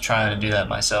someone who's trying to do that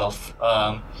myself,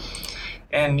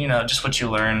 and just what you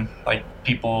learn, like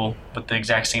people with the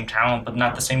exact same talent but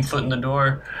not the same foot in the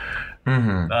door.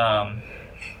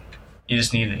 You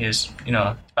just need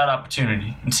about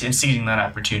opportunity and seizing that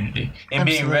opportunity and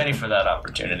being ready for that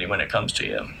opportunity when it comes to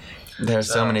you.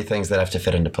 There's so many things that have to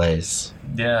fit into place.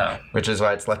 Yeah. Which is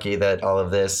why it's lucky that all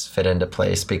of this fit into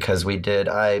place, because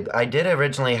I did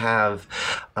originally have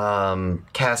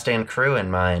cast and crew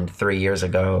in mind 3 years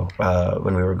ago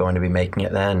when we were going to be making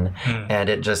it then. And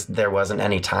there wasn't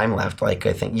any time left. Like,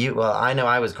 I think I know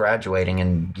I was graduating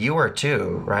and you were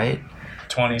too, right?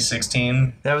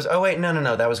 2016. That was,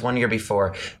 no, that was 1 year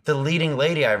before. The leading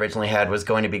lady I originally had was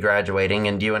going to be graduating,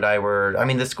 and you and I were,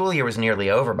 the school year was nearly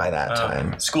over by that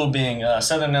time. School being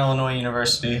Southern Illinois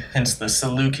University, hence the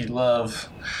Saluki love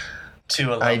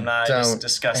to alumni. I don't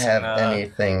discussing, have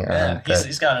anything.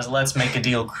 He's got his Let's Make a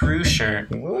Deal crew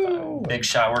shirt. Woo. Big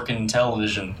shot working in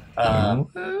television.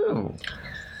 Woo.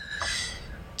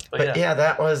 But yeah,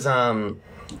 that was...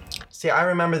 See, I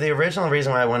remember the original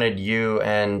reason why I wanted you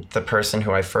and the person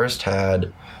who I first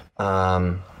had.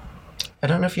 I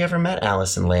don't know if you ever met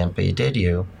Allison Lampy, did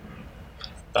you?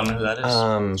 Don't know who that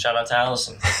is. Shout out to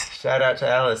Allison. Shout out to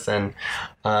Allison.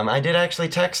 I did actually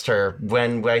text her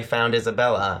when I found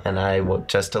Isabella, and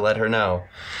just to let her know.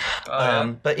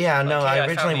 But yeah, no, I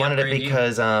originally wanted it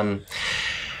because...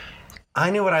 I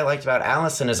knew what I liked about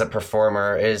Allison as a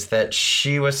performer is that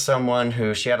she was someone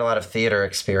she had a lot of theater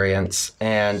experience,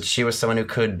 and she was someone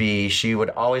she would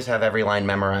always have every line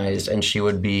memorized, and she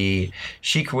would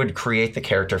create the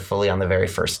character fully on the very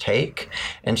first take,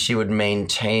 and she would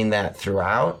maintain that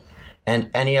throughout,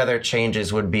 and any other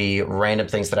changes would be random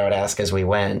things that I would ask as we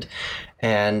went.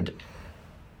 And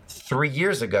 3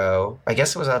 years ago, I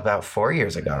guess it was about 4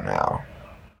 years ago now,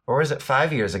 or is it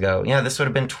 5 years ago? Yeah, this would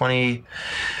have been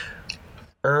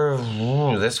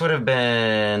this would have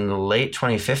been late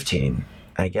 2015,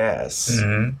 I guess.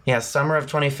 Mm-hmm. Yeah, summer of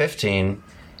 2015,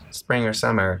 spring or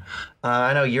summer.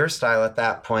 I know your style at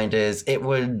that point is it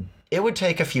would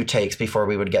take a few takes before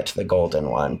we would get to the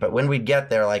golden one. But when we'd get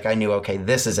there, I knew, okay,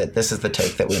 this is it. This is the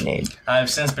take that we need.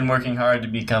 I've since been working hard to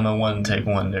become a one-take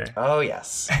wonder. Oh,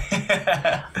 yes.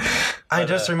 I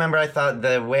just remember I thought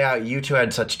the way out you two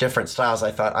had such different styles,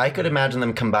 I thought I could imagine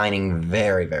them combining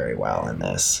very, very well in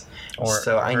this. Or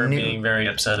her being very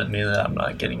upset at me that I'm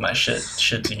not getting my shit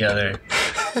together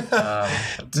to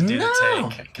do the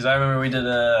take. Because I remember we did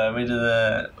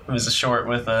it was a short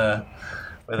with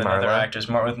another actress,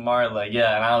 with Marla,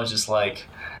 yeah, and I was just like,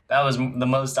 that was the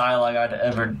most dialogue I'd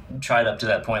ever tried up to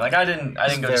that point. Like I didn't go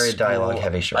to school. Very dialogue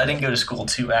heavy short. I didn't go to school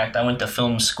to act. I went to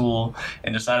film school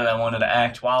and decided I wanted to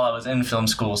act while I was in film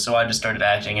school. So I just started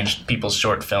acting in people's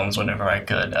short films whenever I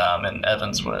could. And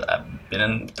Evans, I've been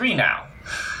in 3 now.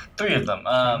 3 of them.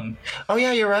 Oh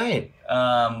yeah, you're right.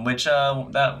 Which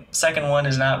that second one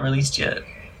is not released yet.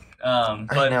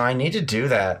 But I know. I need to do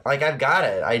that. I've got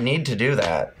it. I need to do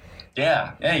that.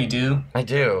 Yeah, you do. I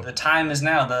do. The time is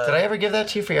now. Did I ever give that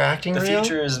to you for your acting reel? The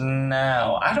future is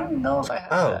now. I don't know if I have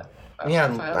that.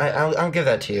 I'll give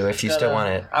that to you if you still want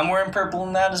it. I'm wearing purple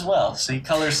in that as well. See,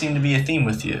 colors seem to be a theme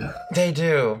with you. They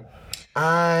do.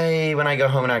 When I go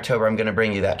home in October, I'm going to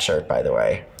bring you that shirt, by the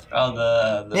way.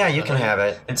 Oh, yeah, you can have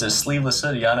it. It's a sleeveless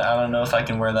hoodie. I don't know if I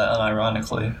can wear that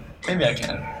unironically. Maybe I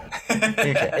can.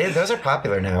 Those are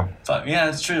popular now. Yeah,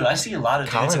 it's true. I see a lot of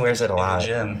Colin wears it a lot.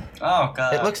 In the gym. Oh,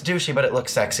 God. It looks douchey, but it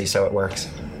looks sexy, so it works.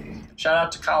 Shout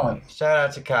out to Colin.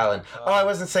 I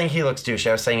wasn't saying he looks douchey.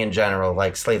 I was saying in general,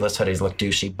 sleeveless hoodies look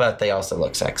douchey, but they also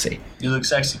look sexy. You look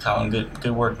sexy, Colin.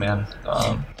 Good work, man.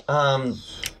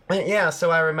 Yeah,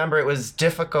 so I remember it was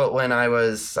difficult when I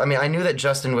knew that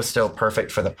Justin was still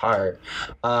perfect for the part,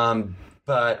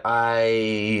 but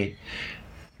I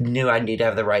knew I'd need to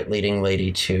have the right leading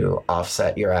lady to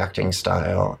offset your acting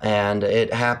style. And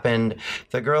it happened,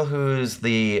 the girl who's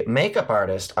the makeup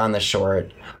artist on the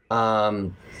short, I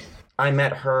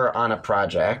met her on a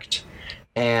project,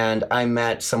 and I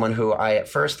met someone who I at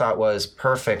first thought was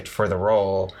perfect for the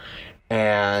role,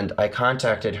 and I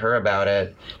contacted her about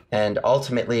it, and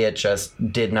ultimately it just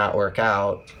did not work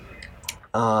out.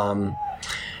 I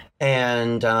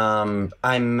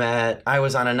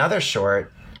was on another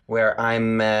short where I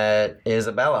met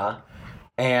Isabella,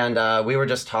 and we were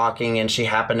just talking, and she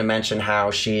happened to mention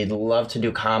how she'd love to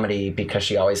do comedy because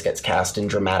she always gets cast in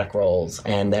dramatic roles,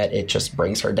 and that it just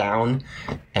brings her down,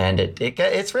 and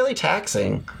it's really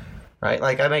taxing. Right?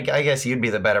 Like, I guess you'd be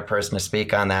the better person to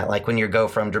speak on that. Like, when you go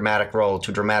from dramatic role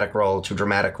to dramatic role to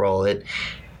dramatic role,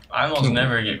 I almost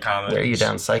never get comedy. Wear you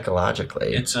down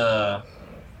psychologically. It's, I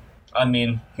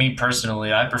mean, me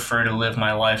personally, I prefer to live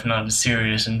my life not as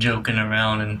serious and joking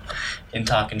around and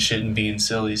talking shit and being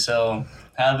silly. So,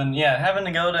 having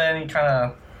to go to any kind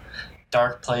of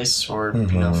dark place or,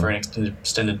 for an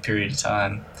extended period of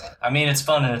time. I mean, it's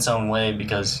fun in its own way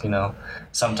because,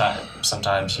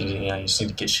 sometimes you just need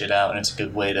to get shit out, and it's a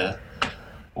good way to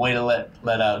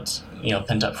let out,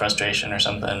 pent up frustration or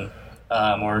something,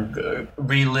 or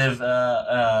relive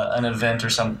an event or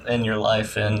something in your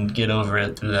life and get over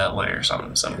it through that way or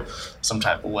some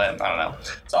type of way. I don't know.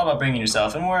 It's all about bringing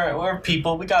yourself, and we're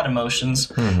people. We got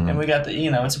emotions, and we got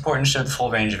it's important to show the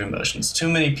full range of emotions. Too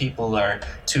many people are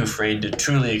too afraid to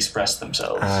truly express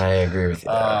themselves. I agree with you.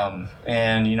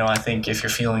 And I think if you're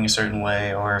feeling a certain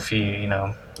way, or if you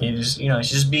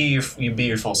just be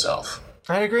your full self.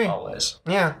 I agree. Always.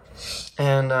 Yeah,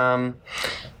 and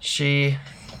she,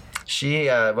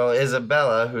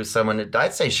 Isabella, who's someone,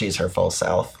 I'd say she's her full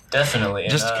self. Definitely.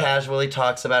 Just casually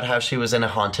talks about how she was in a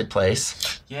haunted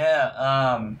place.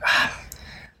 Yeah.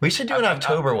 We should do an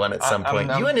October one at some point.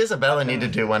 You and Isabella need to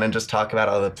do one and just talk about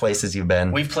all the places you've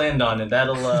been. We've planned on it.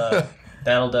 That'll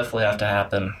definitely have to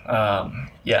happen.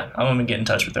 Yeah, I'm gonna get in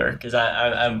touch with her because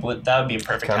that would be a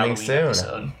perfect Coming Halloween soon.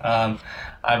 episode.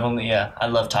 I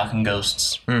love talking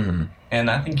ghosts. Mm-hmm. And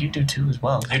I think you do too as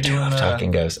well. I do love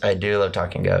talking ghosts.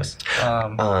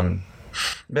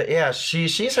 But yeah,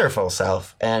 she's her full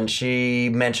self, and she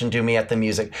mentioned to me at the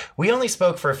music. We only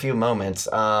spoke for a few moments.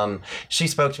 She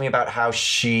spoke to me about how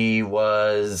she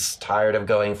was tired of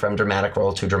going from dramatic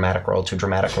role to dramatic role to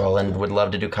dramatic role, and would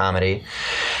love to do comedy.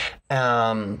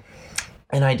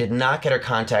 And I did not get her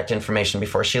contact information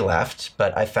before she left,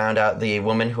 but I found out the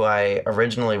woman who I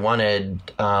originally wanted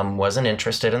wasn't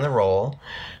interested in the role.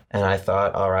 And I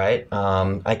thought, all right.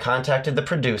 I contacted the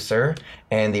producer,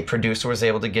 and the producer was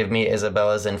able to give me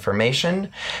Isabella's information.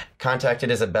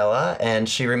 Contacted Isabella, and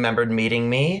she remembered meeting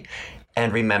me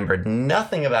and remembered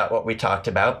nothing about what we talked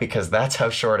about because that's how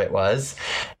short it was.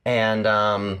 And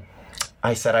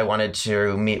I said I wanted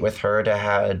to meet with her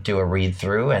to do a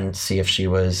read-through and see if she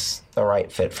was the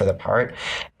right fit for the part.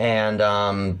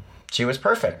 And she was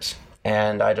perfect.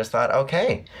 And I just thought,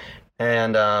 okay.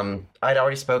 And I'd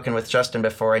already spoken with Justin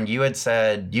before, and you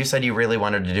said you really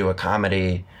wanted to do a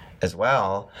comedy as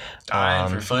well.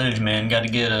 For footage, man. Got to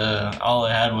get all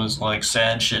I had was like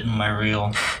sad shit in my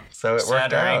reel. So it worked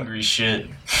out. Sad or angry shit.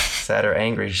 Sad or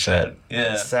angry shit.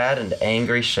 Yeah. Sad and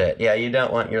angry shit. Yeah, you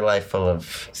don't want your life full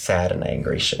of sad and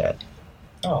angry shit.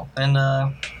 Oh, and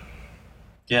on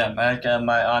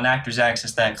Actors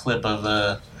Access, that clip of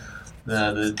the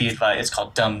advice. It's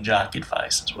called dumb jock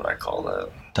advice. Is what I call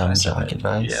it. Dumb jock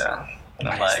advice. Yeah. And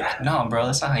I'm like, no, bro,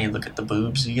 that's not how you look at the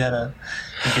boobs. You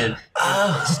could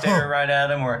stare right at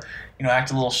them, or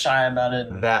act a little shy about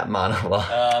it. That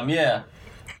monologue. Yeah.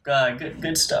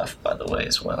 Good stuff, by the way,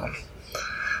 as well.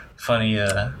 Funny.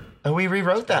 Oh, we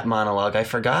rewrote that monologue. I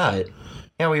forgot.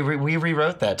 Yeah, we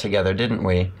rewrote that together, didn't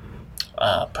we?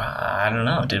 I don't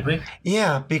know. Did we?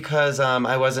 Yeah, because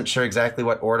I wasn't sure exactly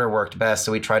what order worked best,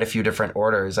 so we tried a few different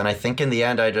orders, and I think in the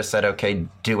end I just said, okay,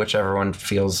 do whichever one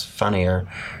feels funnier.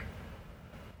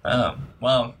 Oh,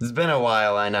 well. It's been a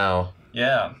while, I know.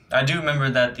 Yeah, I do remember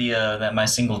that that my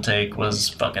single take was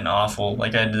fucking awful.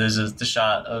 Like there's the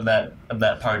shot of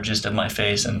that part just of my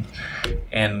face, and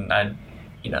I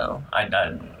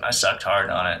sucked hard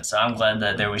on it. So I'm glad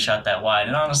that we shot that wide.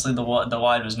 And honestly, the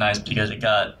wide was nice because it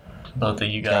got both of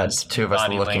you guys. Two of us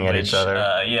looking at each other.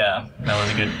 Yeah, that was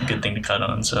a good thing to cut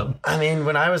on. So I mean,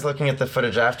 when I was looking at the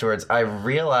footage afterwards, I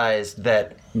realized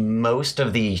that most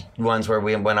of the ones where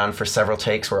we went on for several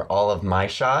takes were all of my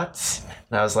shots.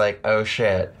 And I was like, oh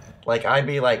shit. Like, I'd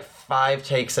be like 5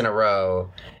 takes in a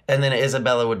row, and then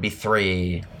Isabella would be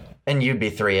 3, And you'd be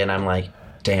 3, and I'm like,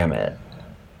 damn it.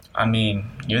 I mean,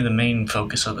 you're the main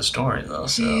focus of the story, though,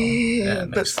 so... Yeah,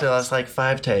 but still, it's like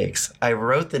 5 takes. I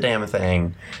wrote the damn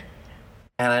thing,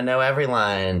 and I know every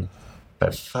line,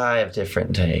 but 5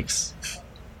 different takes.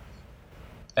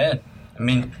 Man, I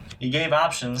mean, you gave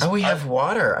options. Oh, we have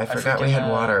water. I forgot we had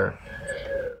water.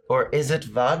 Or is it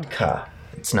vodka?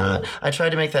 It's not. I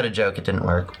tried to make that a joke. It didn't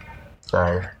work.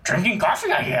 Sorry. Drinking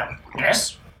coffee, I am.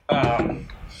 Yes.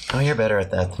 Oh, you're better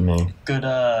at that than me. Good,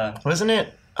 Wasn't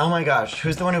it? Oh my gosh.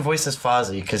 Who's the one who voices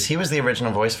Fozzie? Because he was the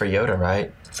original voice for Yoda,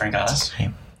 right? Frank Oz.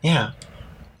 Yeah.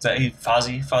 Is that he?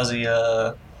 Fozzie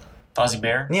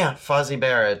Bear? Yeah, Fozzie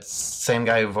Bear. It's the same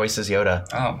guy who voices Yoda.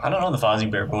 Oh, I don't know the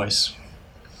Fozzie Bear voice.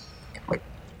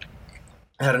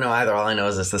 I don't know either. All I know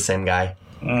is it's the same guy.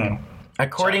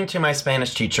 According to my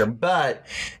Spanish teacher, but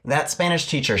that Spanish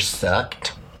teacher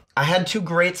sucked. I had 2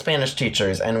 great Spanish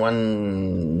teachers, and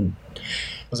one...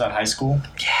 Was that high school?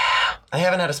 Yeah. I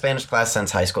haven't had a Spanish class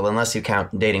since high school, unless you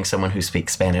count dating someone who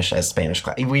speaks Spanish as Spanish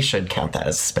class. We should count that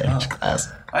as Spanish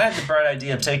class. I had the bright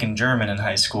idea of taking German in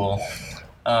high school.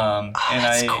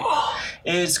 That's cool.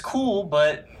 It's cool,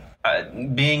 but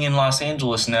being in Los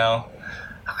Angeles now,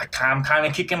 I'm kind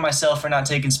of kicking myself for not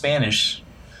taking Spanish.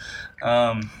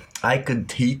 I could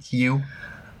teach you.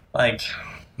 Like,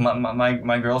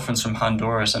 my girlfriend's from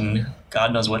Honduras, and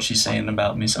God knows what she's saying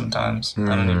about me sometimes.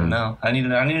 I don't even know. I need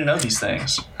to know these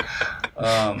things.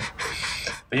 But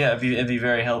yeah, it'd be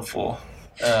very helpful.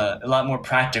 A lot more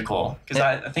practical. Because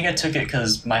I think I took it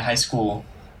because my high school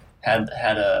had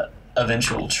a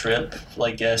eventual trip,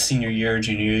 like senior year or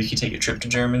junior year, you could take a trip to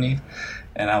Germany.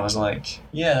 And I was like,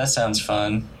 yeah, that sounds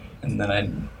fun. And then I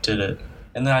did it.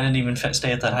 And then I didn't even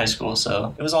stay at that high school,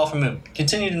 so it was all from it.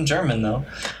 Continued in German, though.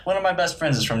 One of my best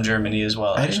friends is from Germany as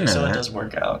well, actually, so it does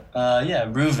work out.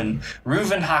 Yeah, Reuven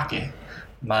Hake.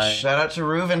 Shout out to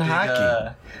Reuven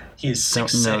Hake. He is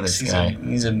 6'6". Don't know this guy.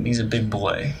 He's a big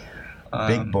boy.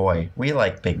 Big boy. We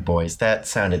like big boys. That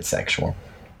sounded sexual.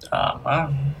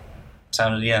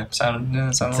 Sounded a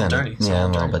little dirty. Yeah, a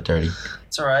little bit dirty.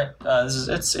 It's all right.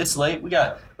 It's late. We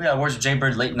got Words of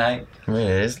Jaybird late night. It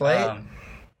is late.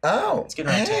 It's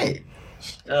getting around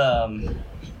 10.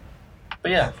 But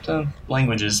yeah, so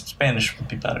languages. Spanish would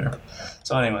be better.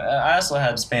 So anyway, I also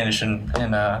had Spanish in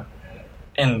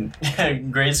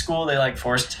grade school. They like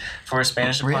forced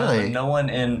Spanish upon us, but no one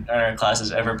in our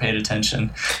classes ever paid attention.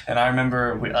 And I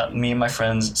remember me and my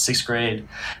friends, 6th grade,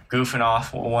 goofing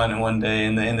off one day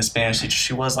in the Spanish teacher.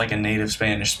 She was like a native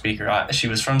Spanish speaker. She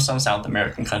was from some South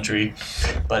American country,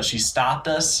 but she stopped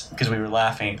us because we were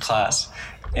laughing in class.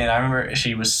 And I remember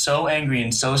she was so angry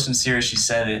and so sincere she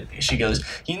said it. She goes,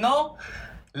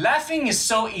 laughing is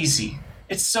so easy.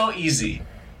 It's so easy.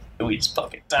 We just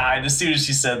fucking died as soon as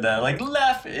she said that. Like,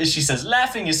 she says,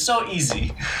 laughing is so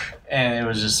easy. And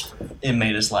it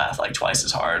made us laugh like twice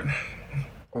as hard.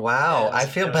 Wow, I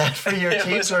feel bad for your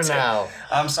teacher now.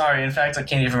 I'm sorry. In fact, I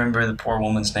can't even remember the poor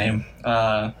woman's name.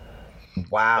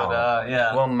 Wow. But,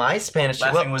 yeah. Well, my Spanish...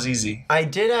 Laughing was easy. I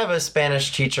did have a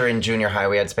Spanish teacher in junior high.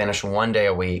 We had Spanish 1 day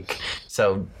a week.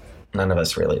 So none of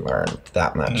us really learned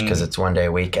that much because it's 1 day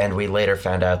a week. And we later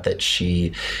found out that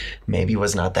she maybe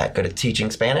was not that good at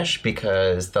teaching Spanish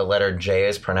because the letter J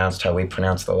is pronounced how we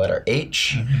pronounce the letter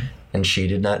H. And she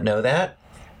did not know that.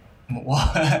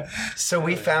 What? So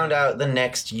we found out the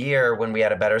next year when we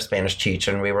had a better Spanish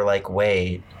teacher and we were like,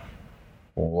 wait,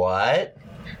 what?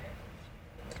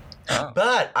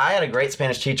 But I had a great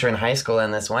Spanish teacher in high school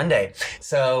in this 1 day.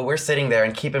 So we're sitting there,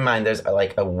 and keep in mind, there's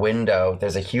like a window.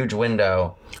 There's a huge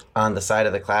window on the side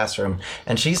of the classroom.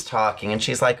 And she's talking, and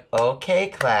she's like, okay,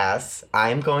 class,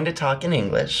 I'm going to talk in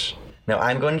English. No,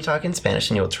 I'm going to talk in Spanish,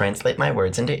 and you'll translate my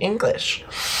words into English.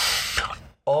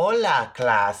 Hola,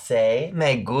 clase.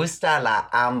 Me gusta la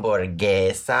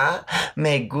hamburguesa.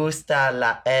 Me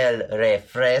gusta el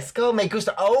refresco. Me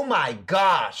gusta... Oh, my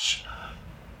gosh.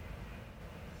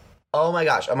 Oh my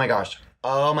gosh, oh my gosh,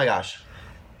 oh my gosh,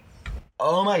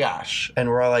 oh my gosh. And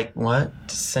we're all like, what?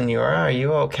 Senora, are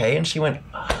you okay? And she went,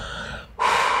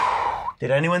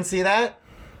 did anyone see that?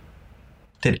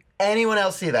 Did anyone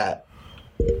else see that?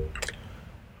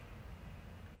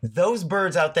 Those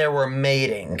birds out there were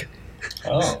mating.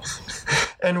 Oh.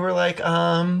 And we're like,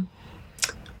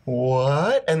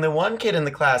 what? And the one kid in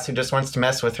the class who just wants to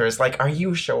mess with her is like, are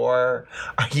you sure?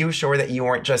 Are you sure that you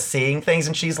weren't just seeing things?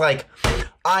 And she's like,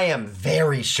 I am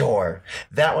very sure.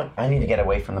 That one, I need to get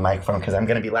away from the microphone because I'm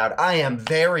going to be loud. I am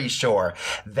very sure.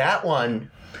 That one,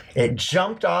 it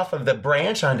jumped off of the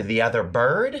branch onto the other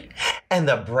bird, and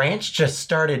the branch just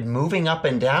started moving up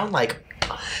and down like,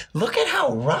 look at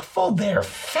how ruffled their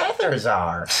feathers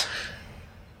are.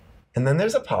 And then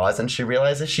there's a pause, and she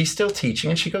realizes she's still teaching,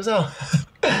 and she goes, oh.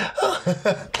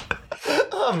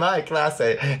 Oh, my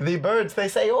clase. The birds, they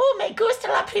say, oh, me gusta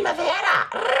la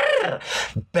primavera.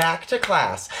 Back to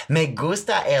class. Me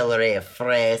gusta el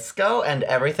refresco. And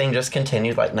everything just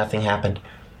continued like nothing happened.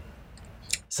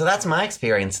 So that's my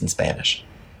experience in Spanish.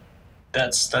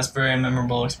 That's very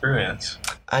memorable experience.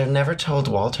 I've never told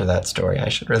Walter that story. I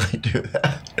should really do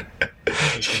that.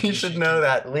 You should know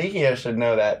that. Ligia should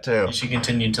know that, too. You should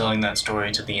continue telling that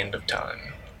story to the end of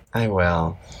time. I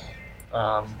will.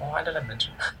 Why did I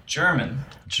mention German?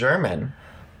 German?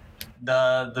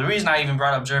 The reason I even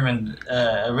brought up German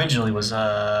originally was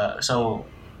so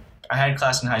I had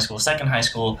class in high school. Second high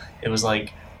school, it was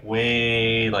like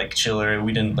way like chiller.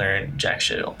 We didn't learn jack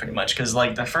shit pretty much because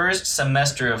like the first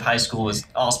semester of high school was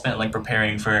all spent like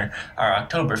preparing for our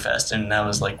Oktoberfest, and that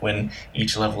was like when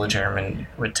each level of German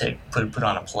would put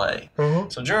on a play. Mm-hmm.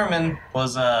 So German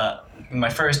was my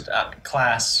first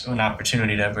class, an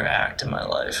opportunity to ever act in my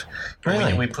life.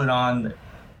 Really? We put on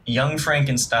Young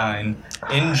Frankenstein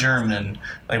in German.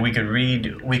 Like we could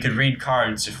read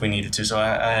cards if we needed to. So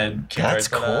I had key That's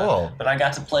cards, cool. But I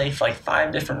got to play like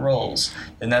 5 different roles,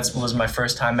 and that was my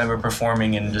first time ever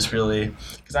performing, and just really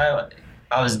because I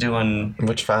was doing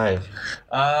Which 5?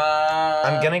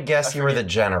 I'm gonna guess you were the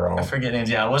general. I forget names.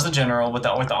 Yeah, I was the general with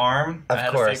the arm. Of I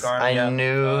had course, a fake arm. I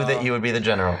knew that you would be the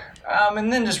general.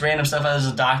 And then just random stuff. I was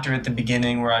a doctor at the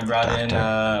beginning where I brought in.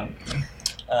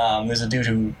 There's a dude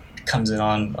who comes in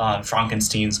on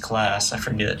Frankenstein's class. I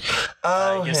forget.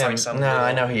 Oh, him. Like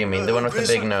I know who you mean. The one with the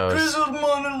big nose. Grizzled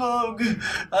monologue.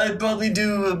 I'd probably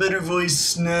do a better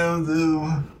voice now,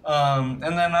 though. And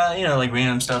then like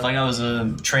random stuff. Like I was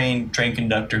a train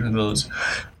conductor who goes,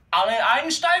 "Alle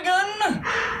einsteigen."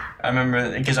 I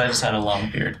remember because I just had a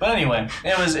long beard. But anyway,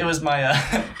 it was my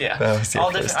yeah. That was your all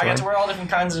different. I got to wear all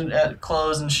different kinds of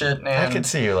clothes and shit. And, I could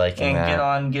see you liking that.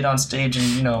 And get on stage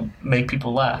and make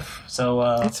people laugh. So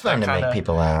it's fun to make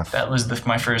people laugh. That was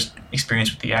my first experience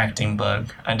with the acting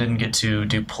bug. I didn't get to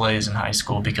do plays in high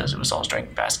school because it was all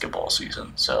during basketball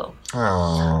season. So.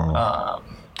 Oh.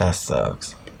 That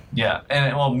sucks. Yeah,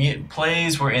 and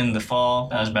plays were in the fall.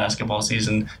 That was basketball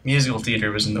season. Musical theater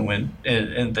was in the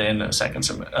in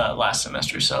the last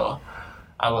semester. So,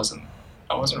 I wasn't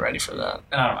ready for that,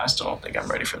 and I still don't think I'm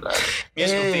ready for that.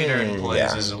 Musical theater and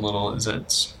plays is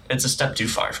it's a step too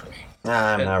far for me.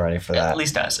 I'm not ready for that. At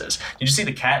least as is. Did you see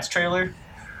the Cats trailer?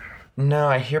 No,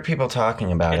 I hear people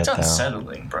talking about It's it though.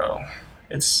 unsettling, bro.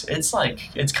 It's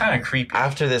kind of creepy.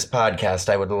 After this podcast,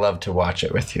 I would love to watch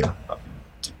it with you.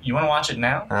 You want to watch it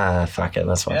now? Fuck it.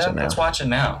 Let's watch it now. Let's watch it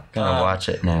now. Gonna watch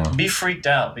it now. Be freaked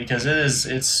out because it's.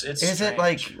 Is it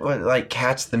like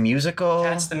Cats the musical?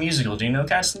 Cats the musical. Do you know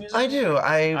Cats the musical? I do.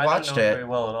 I watched don't know it. very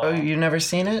well at all. Oh, you've never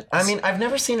seen it? I mean, I've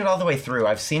never seen it all the way through.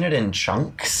 I've seen it in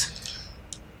chunks.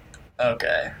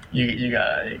 Okay, you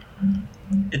got it.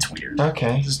 It's weird.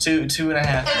 Okay. It's 2.5.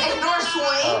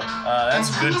 That's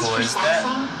Good Boys.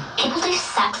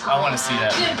 I want to see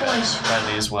that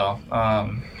badly as well.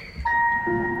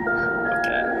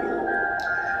 Okay.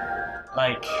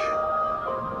 Like.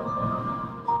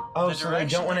 Oh, so they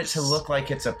don't want it to look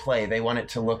like it's a play. They want it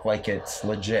to look like it's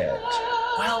legit.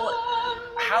 Well,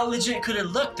 how legit could it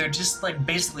look? They're just like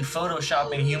basically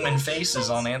photoshopping human faces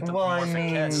on anthropomorphic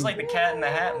cats. It's like the Cat in the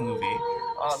Hat movie.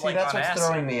 See, that's what's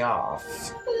throwing me off.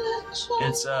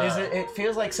 It's It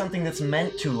feels like something that's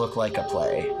meant to look like a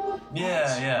play.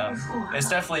 Yeah. It's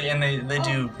definitely, and they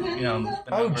do,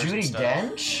 Oh, Judi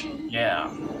Dench? Yeah.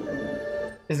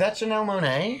 Is that Janelle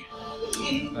Monáe?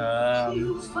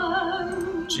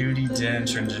 Judi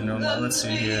Dench or Janelle. Let's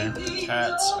see here.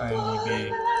 Cats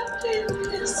IMDb.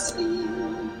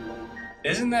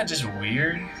 Isn't that just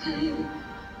weird?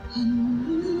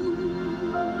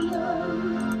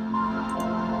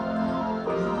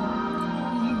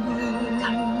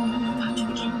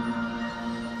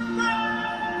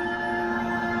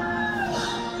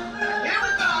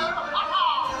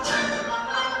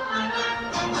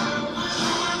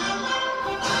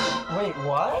 Wait,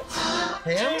 what?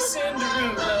 Him? Jason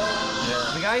Derulo.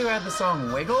 Yeah. The guy who had the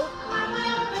song Wiggle?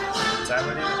 Is that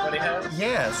what he had?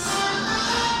 Yes.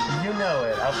 You know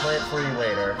it. I'll play it for you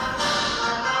later.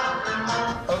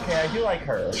 Okay, I do like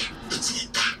her. It's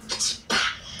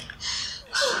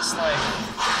just like...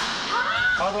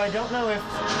 Although I don't know if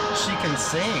she can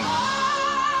sing.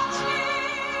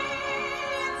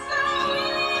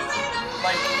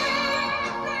 Like...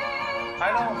 I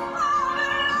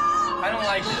don't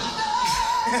like it.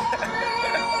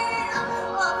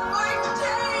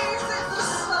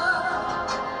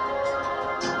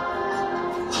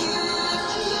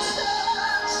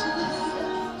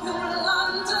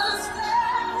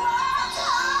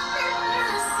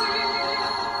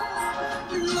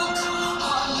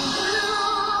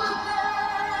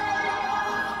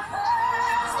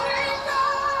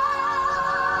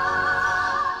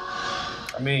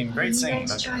 I mean, great singing.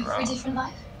 Let's Don't get me try for a wrong. different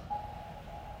life.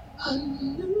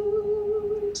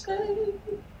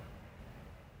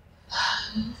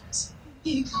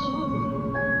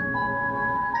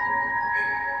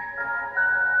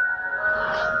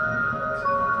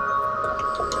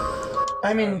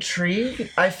 I'm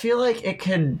intrigued. I feel like it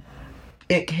can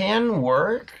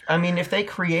work. I mean, if they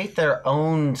create their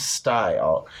own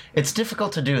style. It's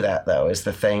difficult to do that, though, is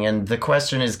the thing. And the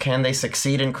question is, can they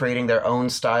succeed in creating their own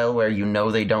style where you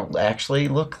know they don't actually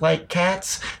look like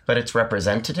cats, but it's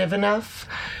representative enough?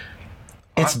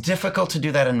 It's difficult to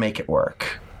do that and make it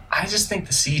work. I just think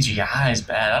the CGI is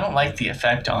bad. I don't like the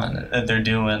effect on it that they're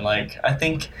doing. Like, I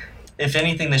think, if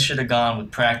anything, they should have gone with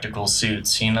practical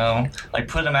suits, you know? Like,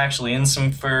 put them actually in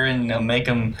some fur and, you know, make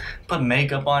them put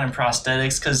makeup on and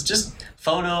prosthetics, because just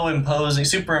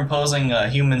superimposing a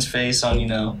human's face on, you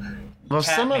know, Well,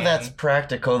 some of that's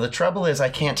practical. The trouble is I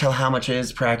can't tell how much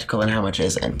is practical and how much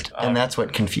isn't. And that's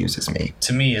what confuses me.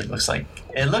 To me, it looks like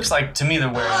to me they're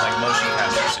wearing, like, motion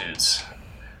capture suits.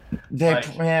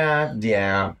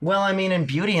 Yeah. Well, I mean, in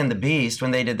Beauty and the Beast,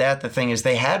 when they did that, the thing is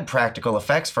they had practical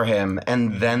effects for him,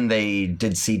 and then they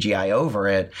did CGI over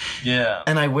it. Yeah.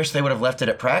 And I wish they would have left it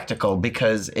at practical,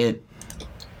 because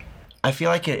I feel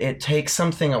like it takes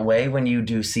something away when you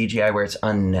do CGI where it's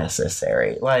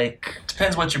unnecessary. Like,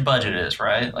 depends what your budget is,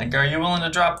 right? Like, are you willing to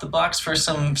drop the bucks for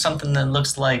something that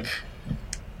looks like...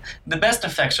 The best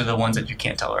effects are the ones that you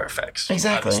can't tell are effects.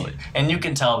 Exactly. Obviously. And you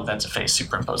can tell that that's a face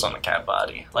superimposed on the cat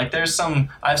body. Like, there's some...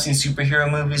 I've seen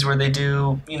superhero movies where they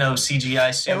do, you know,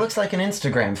 CGI suit. It looks like an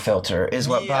Instagram filter is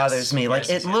what bothers me. Like,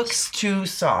 it looks too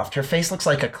soft. Her face looks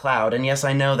like a cloud. And yes,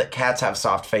 I know that cats have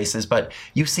soft faces, but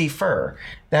you see fur.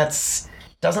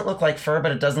 Doesn't look like fur,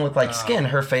 but it doesn't look like skin.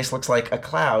 Her face looks like a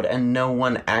cloud, and no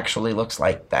one actually looks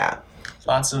like that.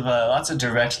 Lots of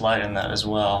direct light in that as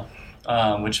well.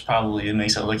 Which probably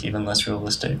makes it look even less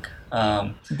realistic.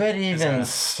 But even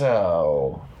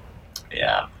so...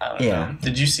 Yeah, I don't know.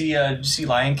 Did you see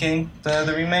Lion King,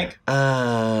 the remake?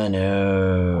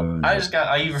 No.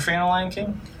 Are you a fan of Lion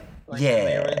King? Like,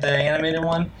 yeah. The animated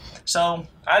one? So,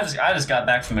 I just got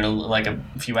back from it like a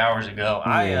few hours ago.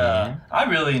 Yeah. I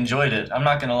really enjoyed it. I'm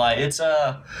not gonna lie. It's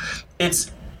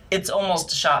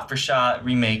almost a shot-for-shot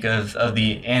remake of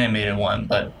the animated one,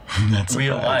 but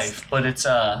real life. But it's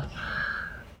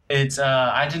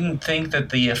I didn't think that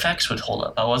the effects would hold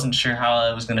up. I wasn't sure how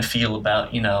I was going to feel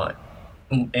about, you know,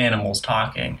 animals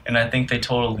talking, and I think they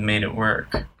totally made it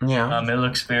work. Yeah. It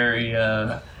looks very.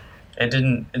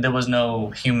 There was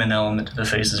no human element to the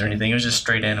faces or anything. It was just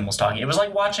straight animals talking. It was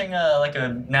like watching like a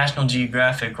National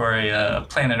Geographic or a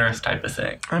Planet Earth type of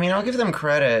thing. I mean, I'll give them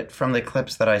credit from the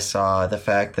clips that I saw, the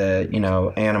fact that, you know,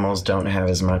 animals don't have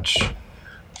as much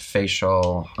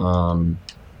facial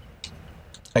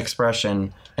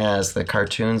expression as the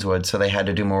cartoons would, so they had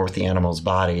to do more with the animals'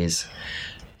 bodies.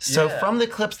 So from the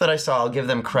clips that I saw, I'll give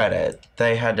them credit.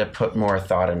 They had to put more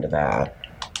thought into that.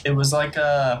 It was like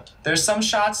there's some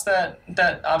shots that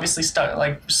obviously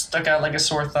stuck out like a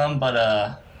sore thumb,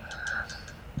 but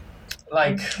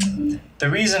like the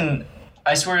reason,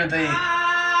 I swear they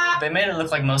made it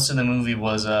look like most of the movie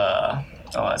was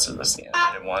that's the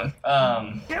animated one.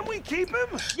 Can we keep him?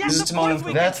 This is Timon and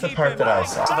Pumbaa. That's the part that I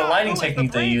saw. So the lighting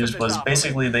technique they used was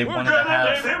basically they wanted to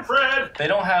have... They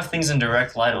don't have things in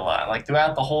direct light a lot. Like,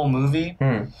 throughout the whole movie,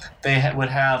 they would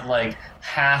have, like,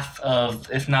 half of,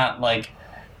 if not, like,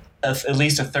 at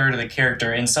least a third of the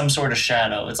character in some sort of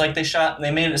shadow. It's like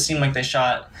they made it seem like they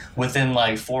shot within,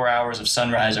 like, 4 hours of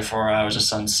sunrise or 4 hours of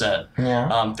sunset.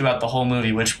 Yeah. Throughout the whole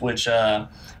movie, which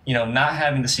you know, not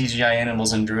having the CGI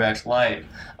animals in direct light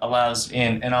allows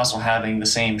and also having the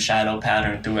same shadow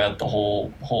pattern throughout the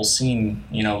whole scene.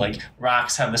 You know, like,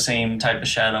 rocks have the same type of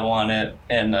shadow on it,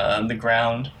 and the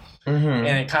ground. Mm-hmm.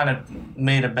 And it kind of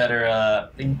made a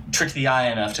better, trick the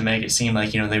eye enough to make it seem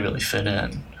like, you know, they really fit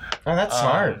in. Oh, that's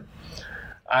smart.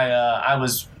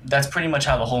 That's pretty much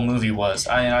how the whole movie was.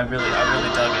 I really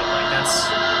dug it. Like, that's...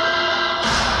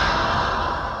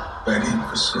 Begging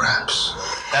for scraps.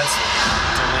 That's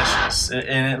delicious.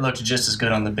 And it looked just as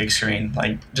good on the big screen.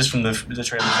 Like, just from the trailers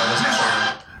I wasn't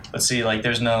sure. But see, like,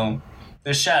 there's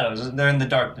shadows. They're in the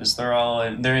darkness. They're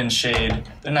in shade.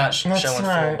 They're not showing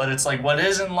full. But it's like, what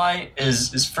is in light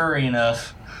is furry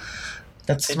enough.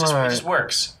 That's It smart. just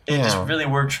works. It just really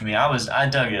worked for me. I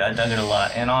dug it. I dug it a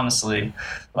lot. And honestly,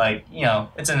 like, you know,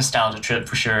 it's a nostalgia trip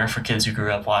for sure for kids who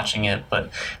grew up watching it.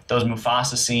 But those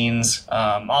Mufasa scenes,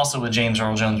 also with James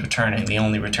Earl Jones returning, the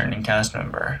only returning cast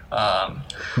member.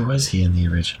 Who was he in the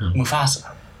original?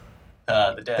 Mufasa.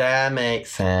 the dad. That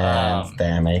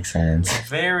makes sense.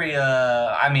 Very,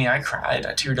 I mean, I cried.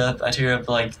 I teared up.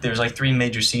 Like, there's like 3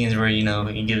 major scenes where, you know,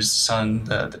 he gives his son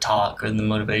the talk or the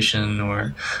motivation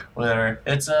or whatever.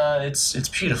 It's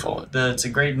beautiful. It's a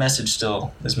great message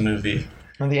still, this movie.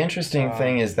 Well, the interesting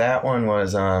thing is that one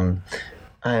was,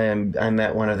 I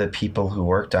met one of the people who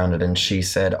worked on it, and she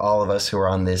said all of us who were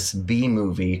on this B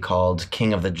movie called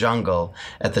King of the Jungle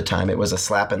at the time, it was a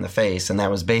slap in the face, and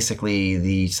that was basically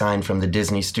the sign from the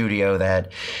Disney studio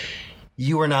that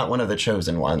you were not one of the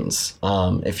chosen ones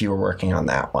if you were working on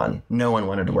that one. No one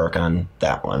wanted to work on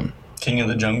that one. King of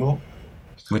the Jungle?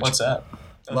 What's that?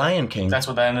 Lion King. That's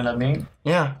what that ended up being?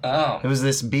 Yeah. Oh. It was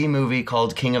this B movie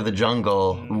called King of the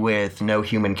Jungle with no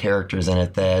human characters in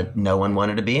it that no one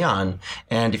wanted to be on.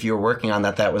 And if you were working on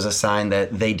that, that was a sign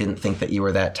that they didn't think that you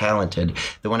were that talented.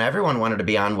 The one everyone wanted to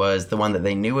be on was the one that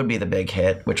they knew would be the big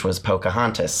hit, which was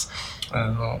Pocahontas.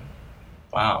 Oh.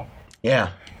 Wow.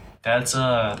 Yeah. That's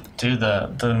dude,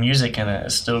 the music in it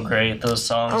is still great. Those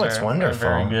songs are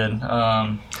very good.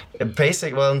 Well,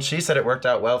 and she said it worked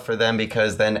out well for them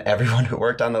because then everyone who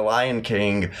worked on The Lion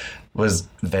King was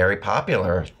very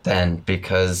popular then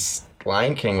because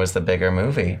Lion King was the bigger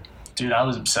movie. Dude, I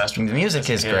was obsessed with it. The music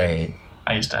is great.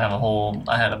 I used to have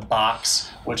I had a box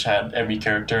which had every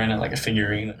character in it, like a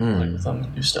figurine, like with them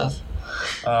and do stuff.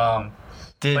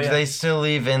 Did they still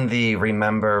leave in the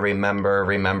remember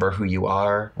who you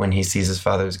are when he sees his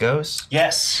father's ghost?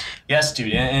 Yes,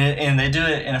 dude, and they do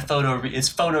it in it's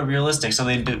photorealistic. So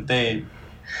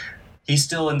he's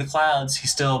still in the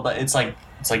clouds. But it's like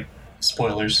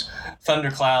spoilers.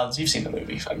 Thunderclouds. You've seen the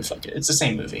movie. I mean, fuck it. It's the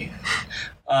same movie.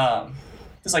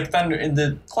 It's like thunder in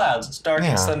the clouds. It's dark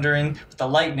and thundering. But the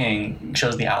lightning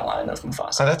shows the outline of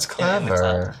Mufasa. Oh, that's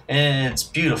clever. And it's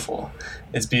beautiful.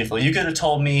 It's beautiful. You could have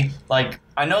told me, like,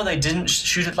 I know they didn't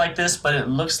shoot it like this, but it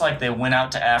looks like they went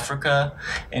out to Africa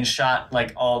and shot,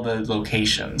 like, all the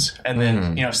locations. And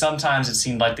then, you know, sometimes it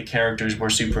seemed like the characters were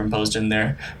superimposed in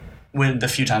there. With the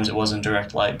few times it wasn't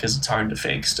direct light, because it's hard to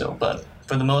fake still. But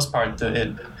for the most part,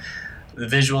 the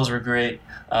visuals were great.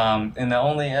 And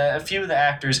a few of the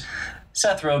actors...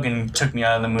 Seth Rogen took me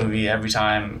out of the movie every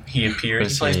time he appeared.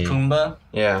 He plays Pumbaa.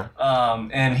 Yeah.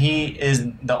 And he is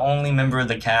the only member of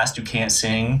the cast who can't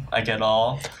sing, like, at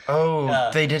all. Oh,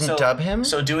 they didn't dub him?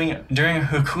 So during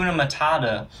Hakuna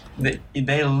Matata,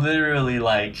 they literally,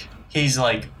 like, he's,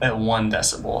 like, at 1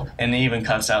 decibel. And it even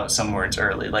cuts out some words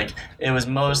early. Like, it was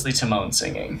mostly Timon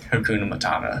singing Hakuna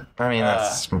Matata. I mean,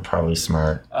 that's probably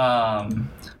smart.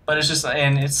 But it's just,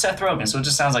 and it's Seth Rogen, so it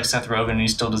just sounds like Seth Rogen, and he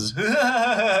still does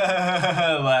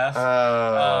laugh.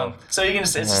 So you can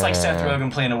just, it's just like Seth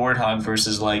Rogen playing a warthog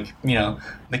versus, like, you know,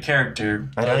 the character.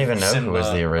 I don't even know who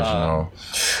was the original.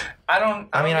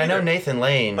 I know Nathan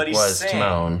Lane was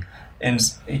Timon. And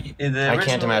I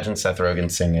can't imagine Seth Rogen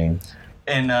singing.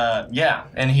 And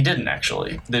and he didn't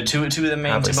actually. The two of the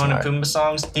main Timon and Pumbaa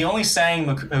songs, he only sang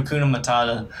Hakuna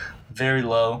Matata very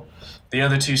low. The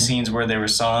other 2 scenes where there were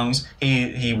songs,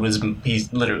 he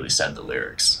literally said the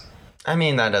lyrics. I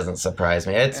mean, that doesn't surprise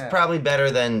me. It's probably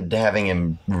better than having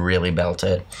him really belt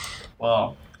it.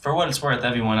 Well, for what it's worth,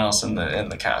 everyone else in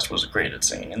the cast was great at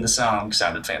singing, and the song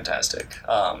sounded fantastic.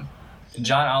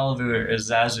 John Oliver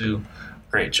as Zazu,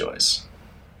 great choice.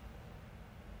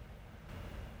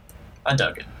 I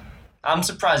dug it. I'm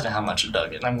surprised at how much I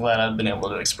dug it. I'm glad I've been able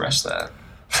to express that.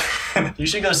 You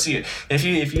should go see it. If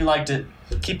you liked it,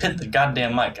 keep hitting the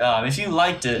goddamn mic. If you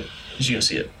liked it, you should go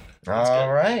see it.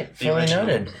 All right, fully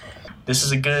noted. This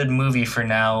is a good movie for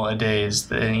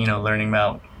nowadays. Learning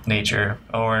about nature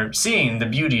or seeing the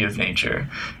beauty of nature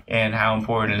and how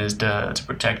important it is to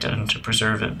protect it and to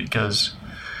preserve it, because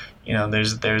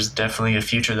there's definitely a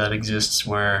future that exists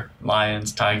where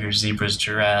lions, tigers, zebras,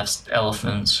 giraffes,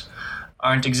 elephants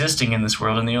aren't existing in this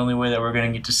world, and the only way that we're going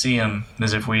to get to see them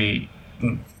is if we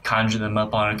conjure them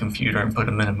up on a computer and put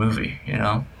them in a movie,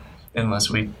 unless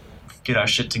we get our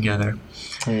shit together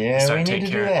and start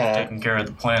taking care of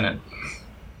the planet.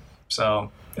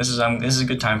 So this is a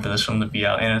good time for this film to be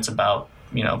out, and it's about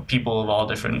people of all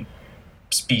different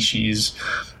species,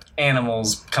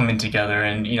 animals coming together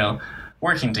and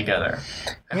working together.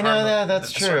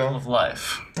 That's true. Circle of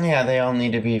life. Yeah, they all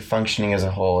need to be functioning as a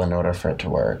whole in order for it to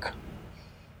work.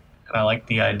 And I like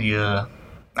the idea.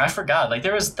 I forgot. Like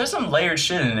there's some layered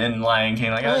shit in Lion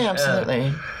King. Like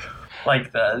absolutely.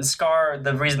 Like the Scar.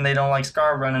 The reason they don't like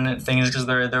Scar running it thing is because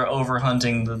they're over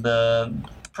hunting the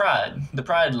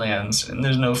Pride lands, and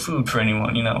there's no food for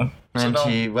anyone. So I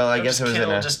guess it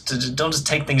was don't just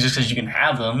take things just because you can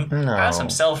have them. No. Have some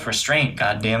self-restraint.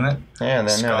 God damn it. Yeah,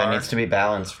 there needs to be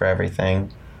balance for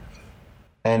everything.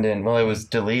 And it was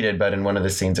deleted, but in one of the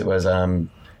scenes it was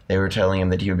They were telling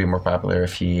him that he would be more popular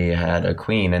if he had a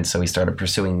queen, and so he started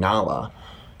pursuing Nala.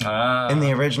 In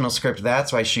the original script,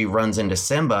 that's why she runs into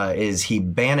Simba, is he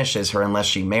banishes her unless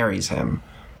she marries him.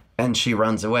 And she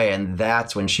runs away, and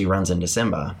that's when she runs into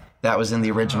Simba. That was in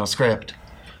the original script.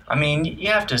 I mean, you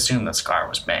have to assume that Scar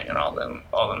was banging all them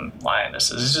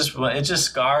lionesses. It's just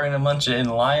Scar and a bunch of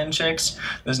lion chicks.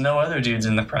 There's no other dudes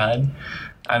in the Pride.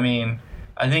 I mean,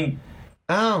 I think...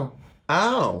 Oh.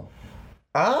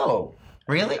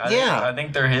 Really? I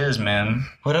think they're his, man.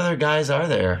 What other guys are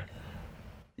there?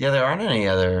 Yeah, there aren't any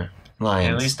other lions.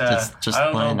 At least It's just I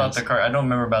don't know lioness. about I don't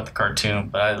remember about the cartoon,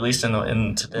 but at least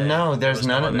in today. No, there's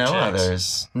no chicks.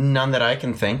 others. None that I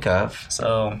can think of.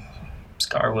 So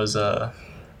Scar was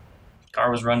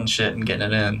running shit and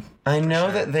getting it in. I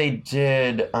know that they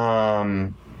did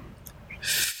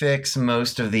fix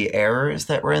most of the errors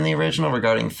that were in the original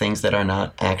regarding things that are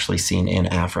not actually seen in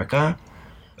Africa.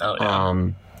 Oh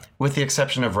yeah. With the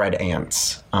exception of red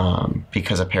ants,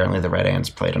 because apparently the red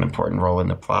ants played an important role in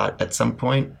the plot at some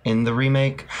point in the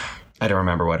remake. I don't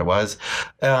remember what it was.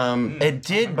 It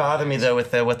did bother me, though,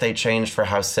 with what they changed for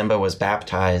how Simba was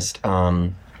baptized,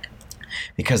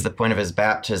 because the point of his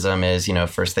baptism is,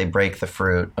 first they break the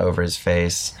fruit over his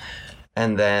face,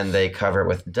 and then they cover it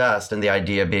with dust, and the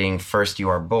idea being first you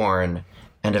are born,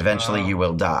 and eventually you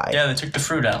will die. Yeah, they took the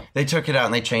fruit out. They took it out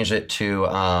and they changed it to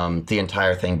the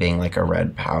entire thing being like a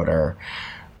red powder,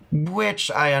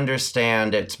 which I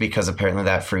understand it's because apparently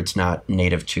that fruit's not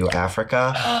native to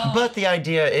Africa. But the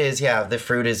idea is, the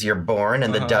fruit is you're born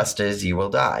and the dust is you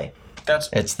will die.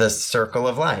 It's the circle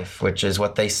of life, which is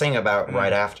what they sing about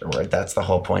right afterward. That's the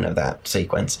whole point of that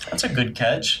sequence. That's a good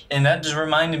catch. And that just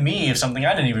reminded me of something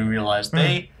I didn't even realize.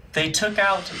 They took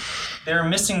out, they were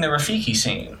missing the Rafiki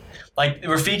scene. Like,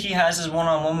 Rafiki has his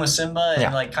one-on-one with Simba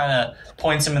and, kind of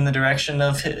points him in the direction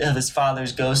of his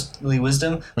father's ghostly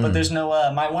wisdom. But there's no,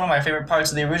 one of my favorite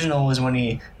parts of the original was when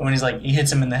he's like, he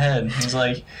hits him in the head. He's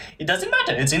like, it doesn't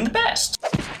matter, it's in the past.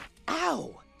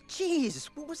 Ow! Jeez,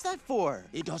 what was that for?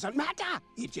 It doesn't matter.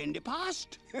 It's in the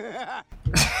past. I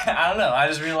don't know, I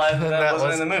just realized that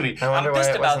wasn't in the movie. I wonder I'm pissed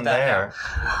why it about wasn't that there.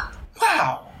 now.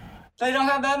 Wow. They don't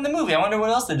have that in the movie. I wonder what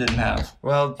else they didn't have.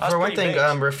 Well, for one thing,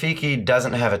 Rafiki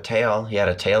doesn't have a tail. He had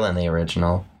a tail in the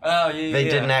original. Oh, yeah. They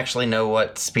didn't actually know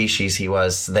what species he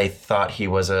was. They thought he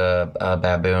was a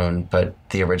baboon, but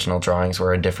the original drawings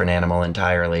were a different animal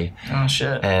entirely. Oh,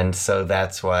 shit. And so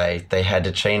that's why they had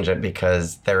to change it,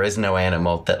 because there is no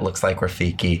animal that looks like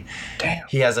Rafiki. Damn.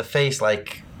 He has a face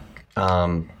like...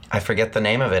 I forget the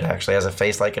name of it, actually. It has a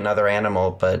face like another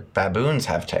animal, but baboons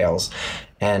have tails.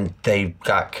 And they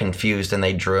got confused and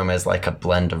they drew him as like a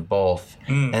blend of both.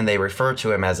 And they refer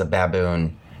to him as a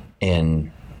baboon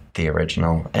in the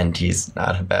original. And he's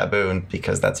not a baboon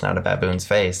because that's not a baboon's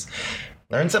face.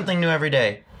 Learn something new every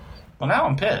day. Well, now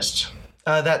I'm pissed.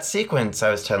 That sequence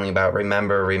I was telling you about,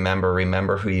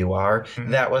 remember who you are,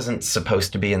 that wasn't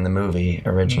supposed to be in the movie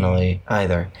originally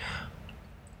either.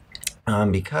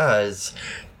 Because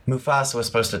Mufasa was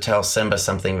supposed to tell Simba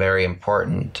something very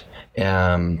important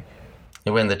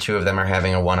when the two of them are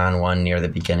having a one-on-one near the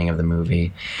beginning of the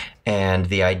movie. And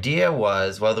the idea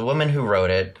was, the woman who wrote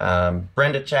it,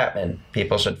 Brenda Chapman,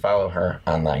 people should follow her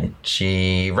online.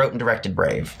 She wrote and directed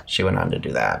Brave. She went on to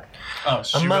do that. Oh,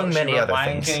 Among many other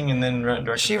Lion things. King and then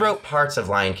directed She wrote parts of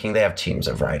Lion King. They have teams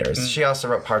of writers. She also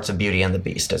wrote parts of Beauty and the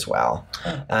Beast as well.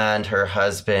 And her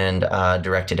husband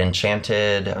directed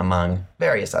Enchanted, among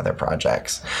various other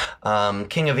projects.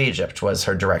 King of Egypt was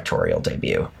her directorial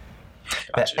debut.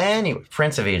 But anyway,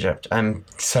 Prince of Egypt. I'm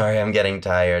sorry, I'm getting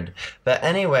tired. But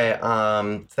anyway,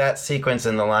 that sequence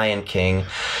in The Lion King,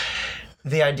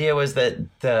 the idea was that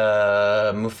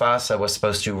the Mufasa was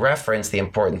supposed to reference the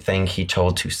important thing he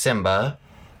told to Simba.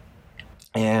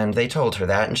 And they told her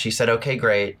that, and she said, okay,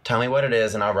 great, tell me what it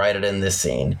is, and I'll write it in this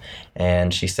scene.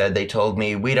 And she said, they told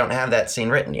me we don't have that scene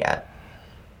written yet.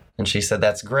 And she said,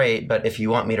 that's great, but if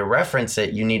you want me to reference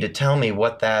it, you need to tell me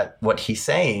what he's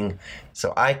saying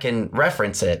so I can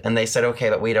reference it. And they said,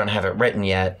 okay, but we don't have it written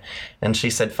yet. And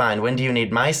she said, fine, when do you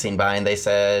need my scene by? And they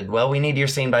said, well, we need your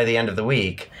scene by the end of the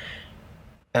week.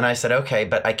 And I said, okay,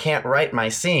 but I can't write my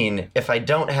scene if I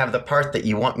don't have the part that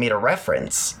you want me to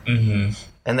reference. Mm-hmm.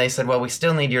 And they said, well, we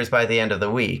still need yours by the end of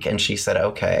the week. And she said,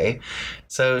 okay.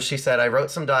 So she said, I wrote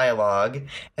some dialogue,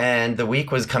 and the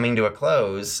week was coming to a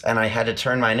close, and I had to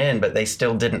turn mine in, but they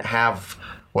still didn't have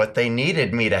what they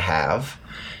needed me to have.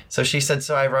 So she said,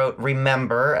 so I wrote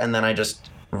remember, and then I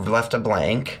just left a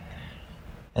blank.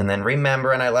 And then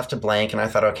remember, and I left a blank, and I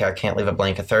thought, okay, I can't leave a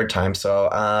blank a third time.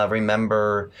 So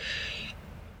remember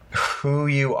who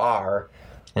you are.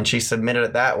 And she submitted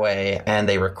it that way, and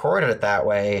they recorded it that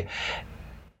way.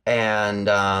 and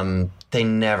they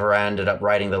never ended up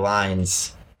writing the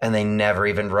lines, and they never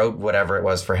even wrote whatever it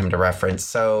was for him to reference.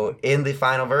 So in the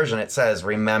final version, it says,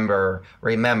 remember,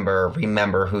 remember,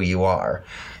 remember who you are.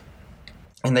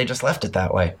 And they just left it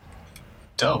that way.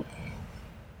 Dope.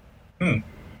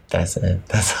 That's it.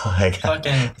 That's all I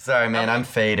got. Sorry, man, I'm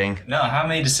fading. No, how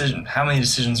many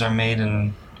decisions are made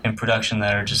in production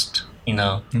that are just,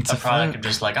 it's a product of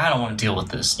just like, I don't want to deal with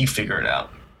this. You figure it out.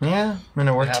 Yeah, and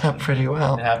it worked out pretty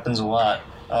well. It happens a lot.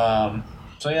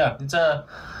 So yeah, it's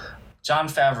Jon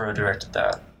Favreau directed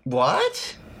that.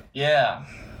 What? Yeah.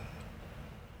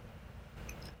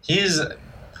 He's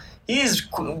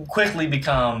quickly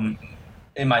become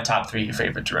in my top 3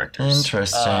 favorite directors.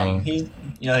 Interesting. He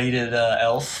did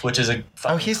Elf, which is a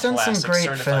fucking he's done some classic,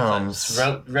 great films.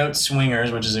 Wrote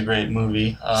Swingers, which is a great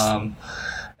movie.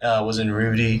 Was in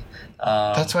Rudy.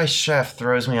 That's why Chef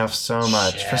throws me off so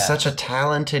much. Chef. For such a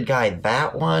talented guy,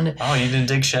 that one... Oh, you didn't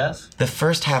dig Chef? The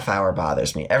first half hour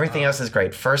bothers me. Everything else is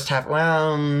great. First half...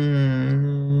 Well...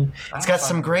 it's got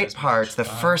some great parts. The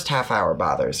first half hour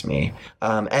bothers me.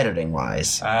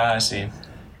 Editing-wise. I see.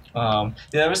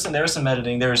 There was some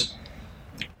editing. There was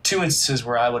 2 instances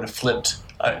where I would have flipped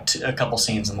a couple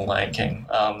scenes in The Lion King.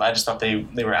 I just thought they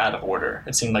were out of order.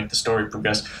 It seemed like the story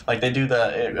progressed. Like they do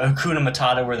the Hakuna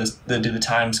Matata where they do the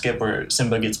time skip where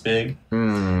Simba gets big,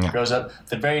 grows up.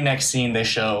 The very next scene they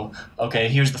show, okay,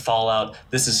 here's the fallout.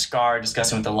 This is Scar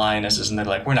discussing with the lionesses, and they're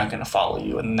like, we're not going to follow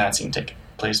you. And that scene takes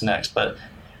place next. But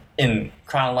in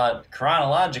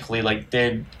chronologically, like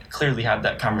they clearly had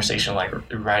that conversation like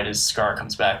right as Scar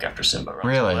comes back after Simba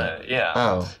runs away. Yeah.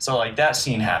 Oh. So like that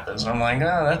scene happens, and I'm like,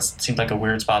 oh, that seems like a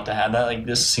weird spot to have that. Like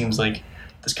this seems like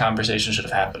this conversation should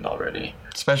have happened already.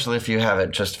 Especially if you have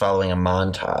it just following a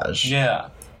montage. Yeah.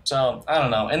 So I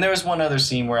don't know. And there was one other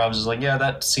scene where I was just like, yeah,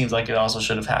 that seems like it also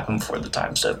should have happened before the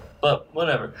time step. But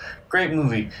whatever. Great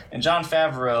movie. And Jon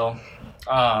Favreau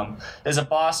is a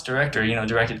boss director,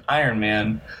 directed Iron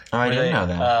Man. Oh, I didn't know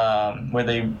that. Where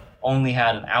they only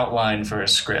had an outline for a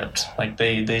script. Like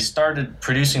they started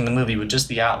producing the movie with just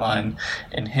the outline,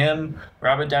 and him,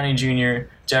 Robert Downey Jr.,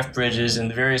 Jeff Bridges, and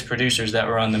the various producers that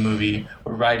were on the movie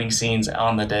were writing scenes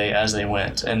on the day as they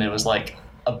went, and it was like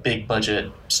a big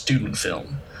budget student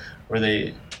film where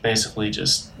they basically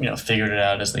just figured it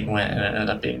out as they went, and it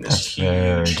ended up being this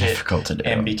huge hit difficult to do.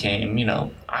 And became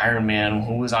Iron Man.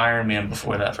 Who was Iron Man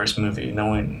before that first movie? No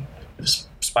one. It was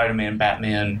Spider-Man,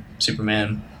 Batman,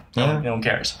 Superman. No one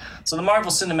cares. So the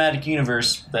Marvel Cinematic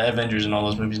Universe, the Avengers and all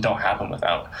those movies don't happen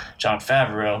without Jon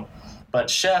Favreau. But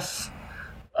Chef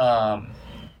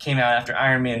came out after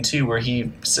Iron Man 2 where he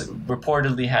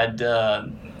reportedly had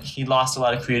he lost a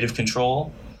lot of creative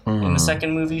control in the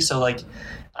second movie. So like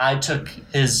I took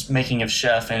his making of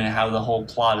Chef and how the whole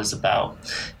plot is about,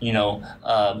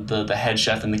 the head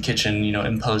chef in the kitchen,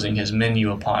 imposing his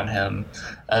menu upon him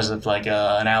as of like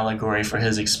an allegory for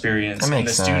his experience in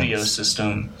the studio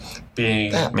system,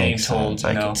 being told,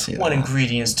 what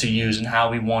ingredients to use and how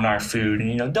we want our food,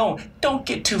 and don't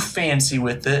get too fancy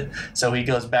with it. So he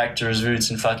goes back to his roots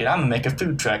and fuck it, I'm gonna make a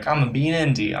food truck. I'm gonna be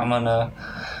an indie.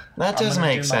 That does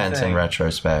make sense in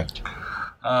retrospect.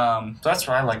 That's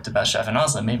what I liked about Chef, and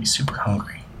also it made me super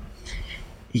hungry.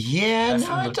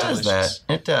 Yeah, it does that.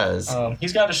 It does.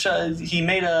 He's got a show. He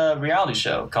made a reality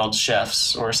show called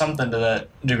Chefs, or something to that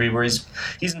degree, where he's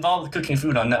involved with cooking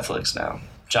food on Netflix now.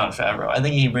 Jon Favreau. I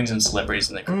think he brings in celebrities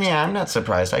and they cook. Yeah, I'm not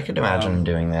surprised. I could imagine him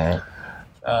doing that.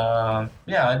 Yeah,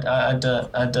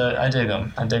 I dig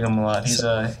him. I dig him a lot.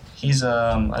 He's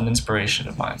an inspiration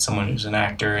of mine. Someone who's an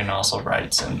actor and also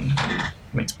writes and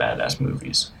makes badass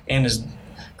movies, and is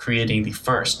creating the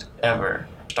first ever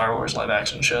Star Wars live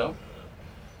action show.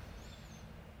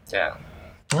 Yeah.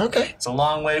 Okay. It's a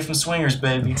long way from Swingers,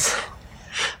 baby.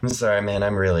 I'm sorry, man.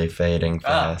 I'm really fading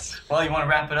fast. Well, you want to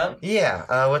wrap it up?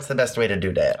 Yeah. What's the best way to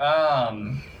do that?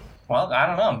 Well, I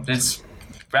don't know. Just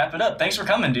wrap it up. Thanks for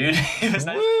coming, dude. It was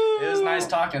nice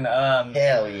talking.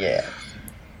 Hell yeah.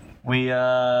 We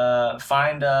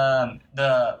find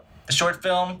the short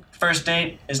film First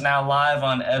Date is now live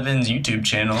on Evan's YouTube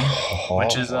channel,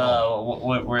 which is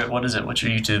what is it? What's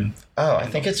your YouTube? Oh, I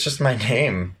think it's just my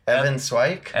name, Evan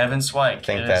Swiech. Evan Swiech. I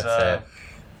think that's it.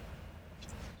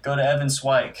 Go to Evan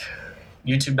Swiech,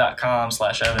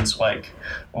 youtube.com/Evan Swiech,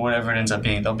 or whatever it ends up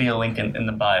being. There'll be a link in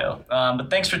the bio. But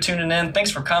thanks for tuning in.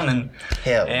 Thanks for coming.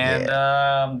 Hell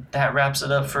and that wraps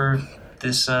it up for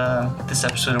this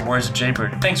episode of Words of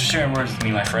Jaybird. Thanks for sharing words with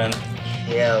me, my friend.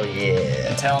 Hell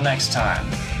yeah. Until next time.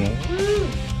 Woo.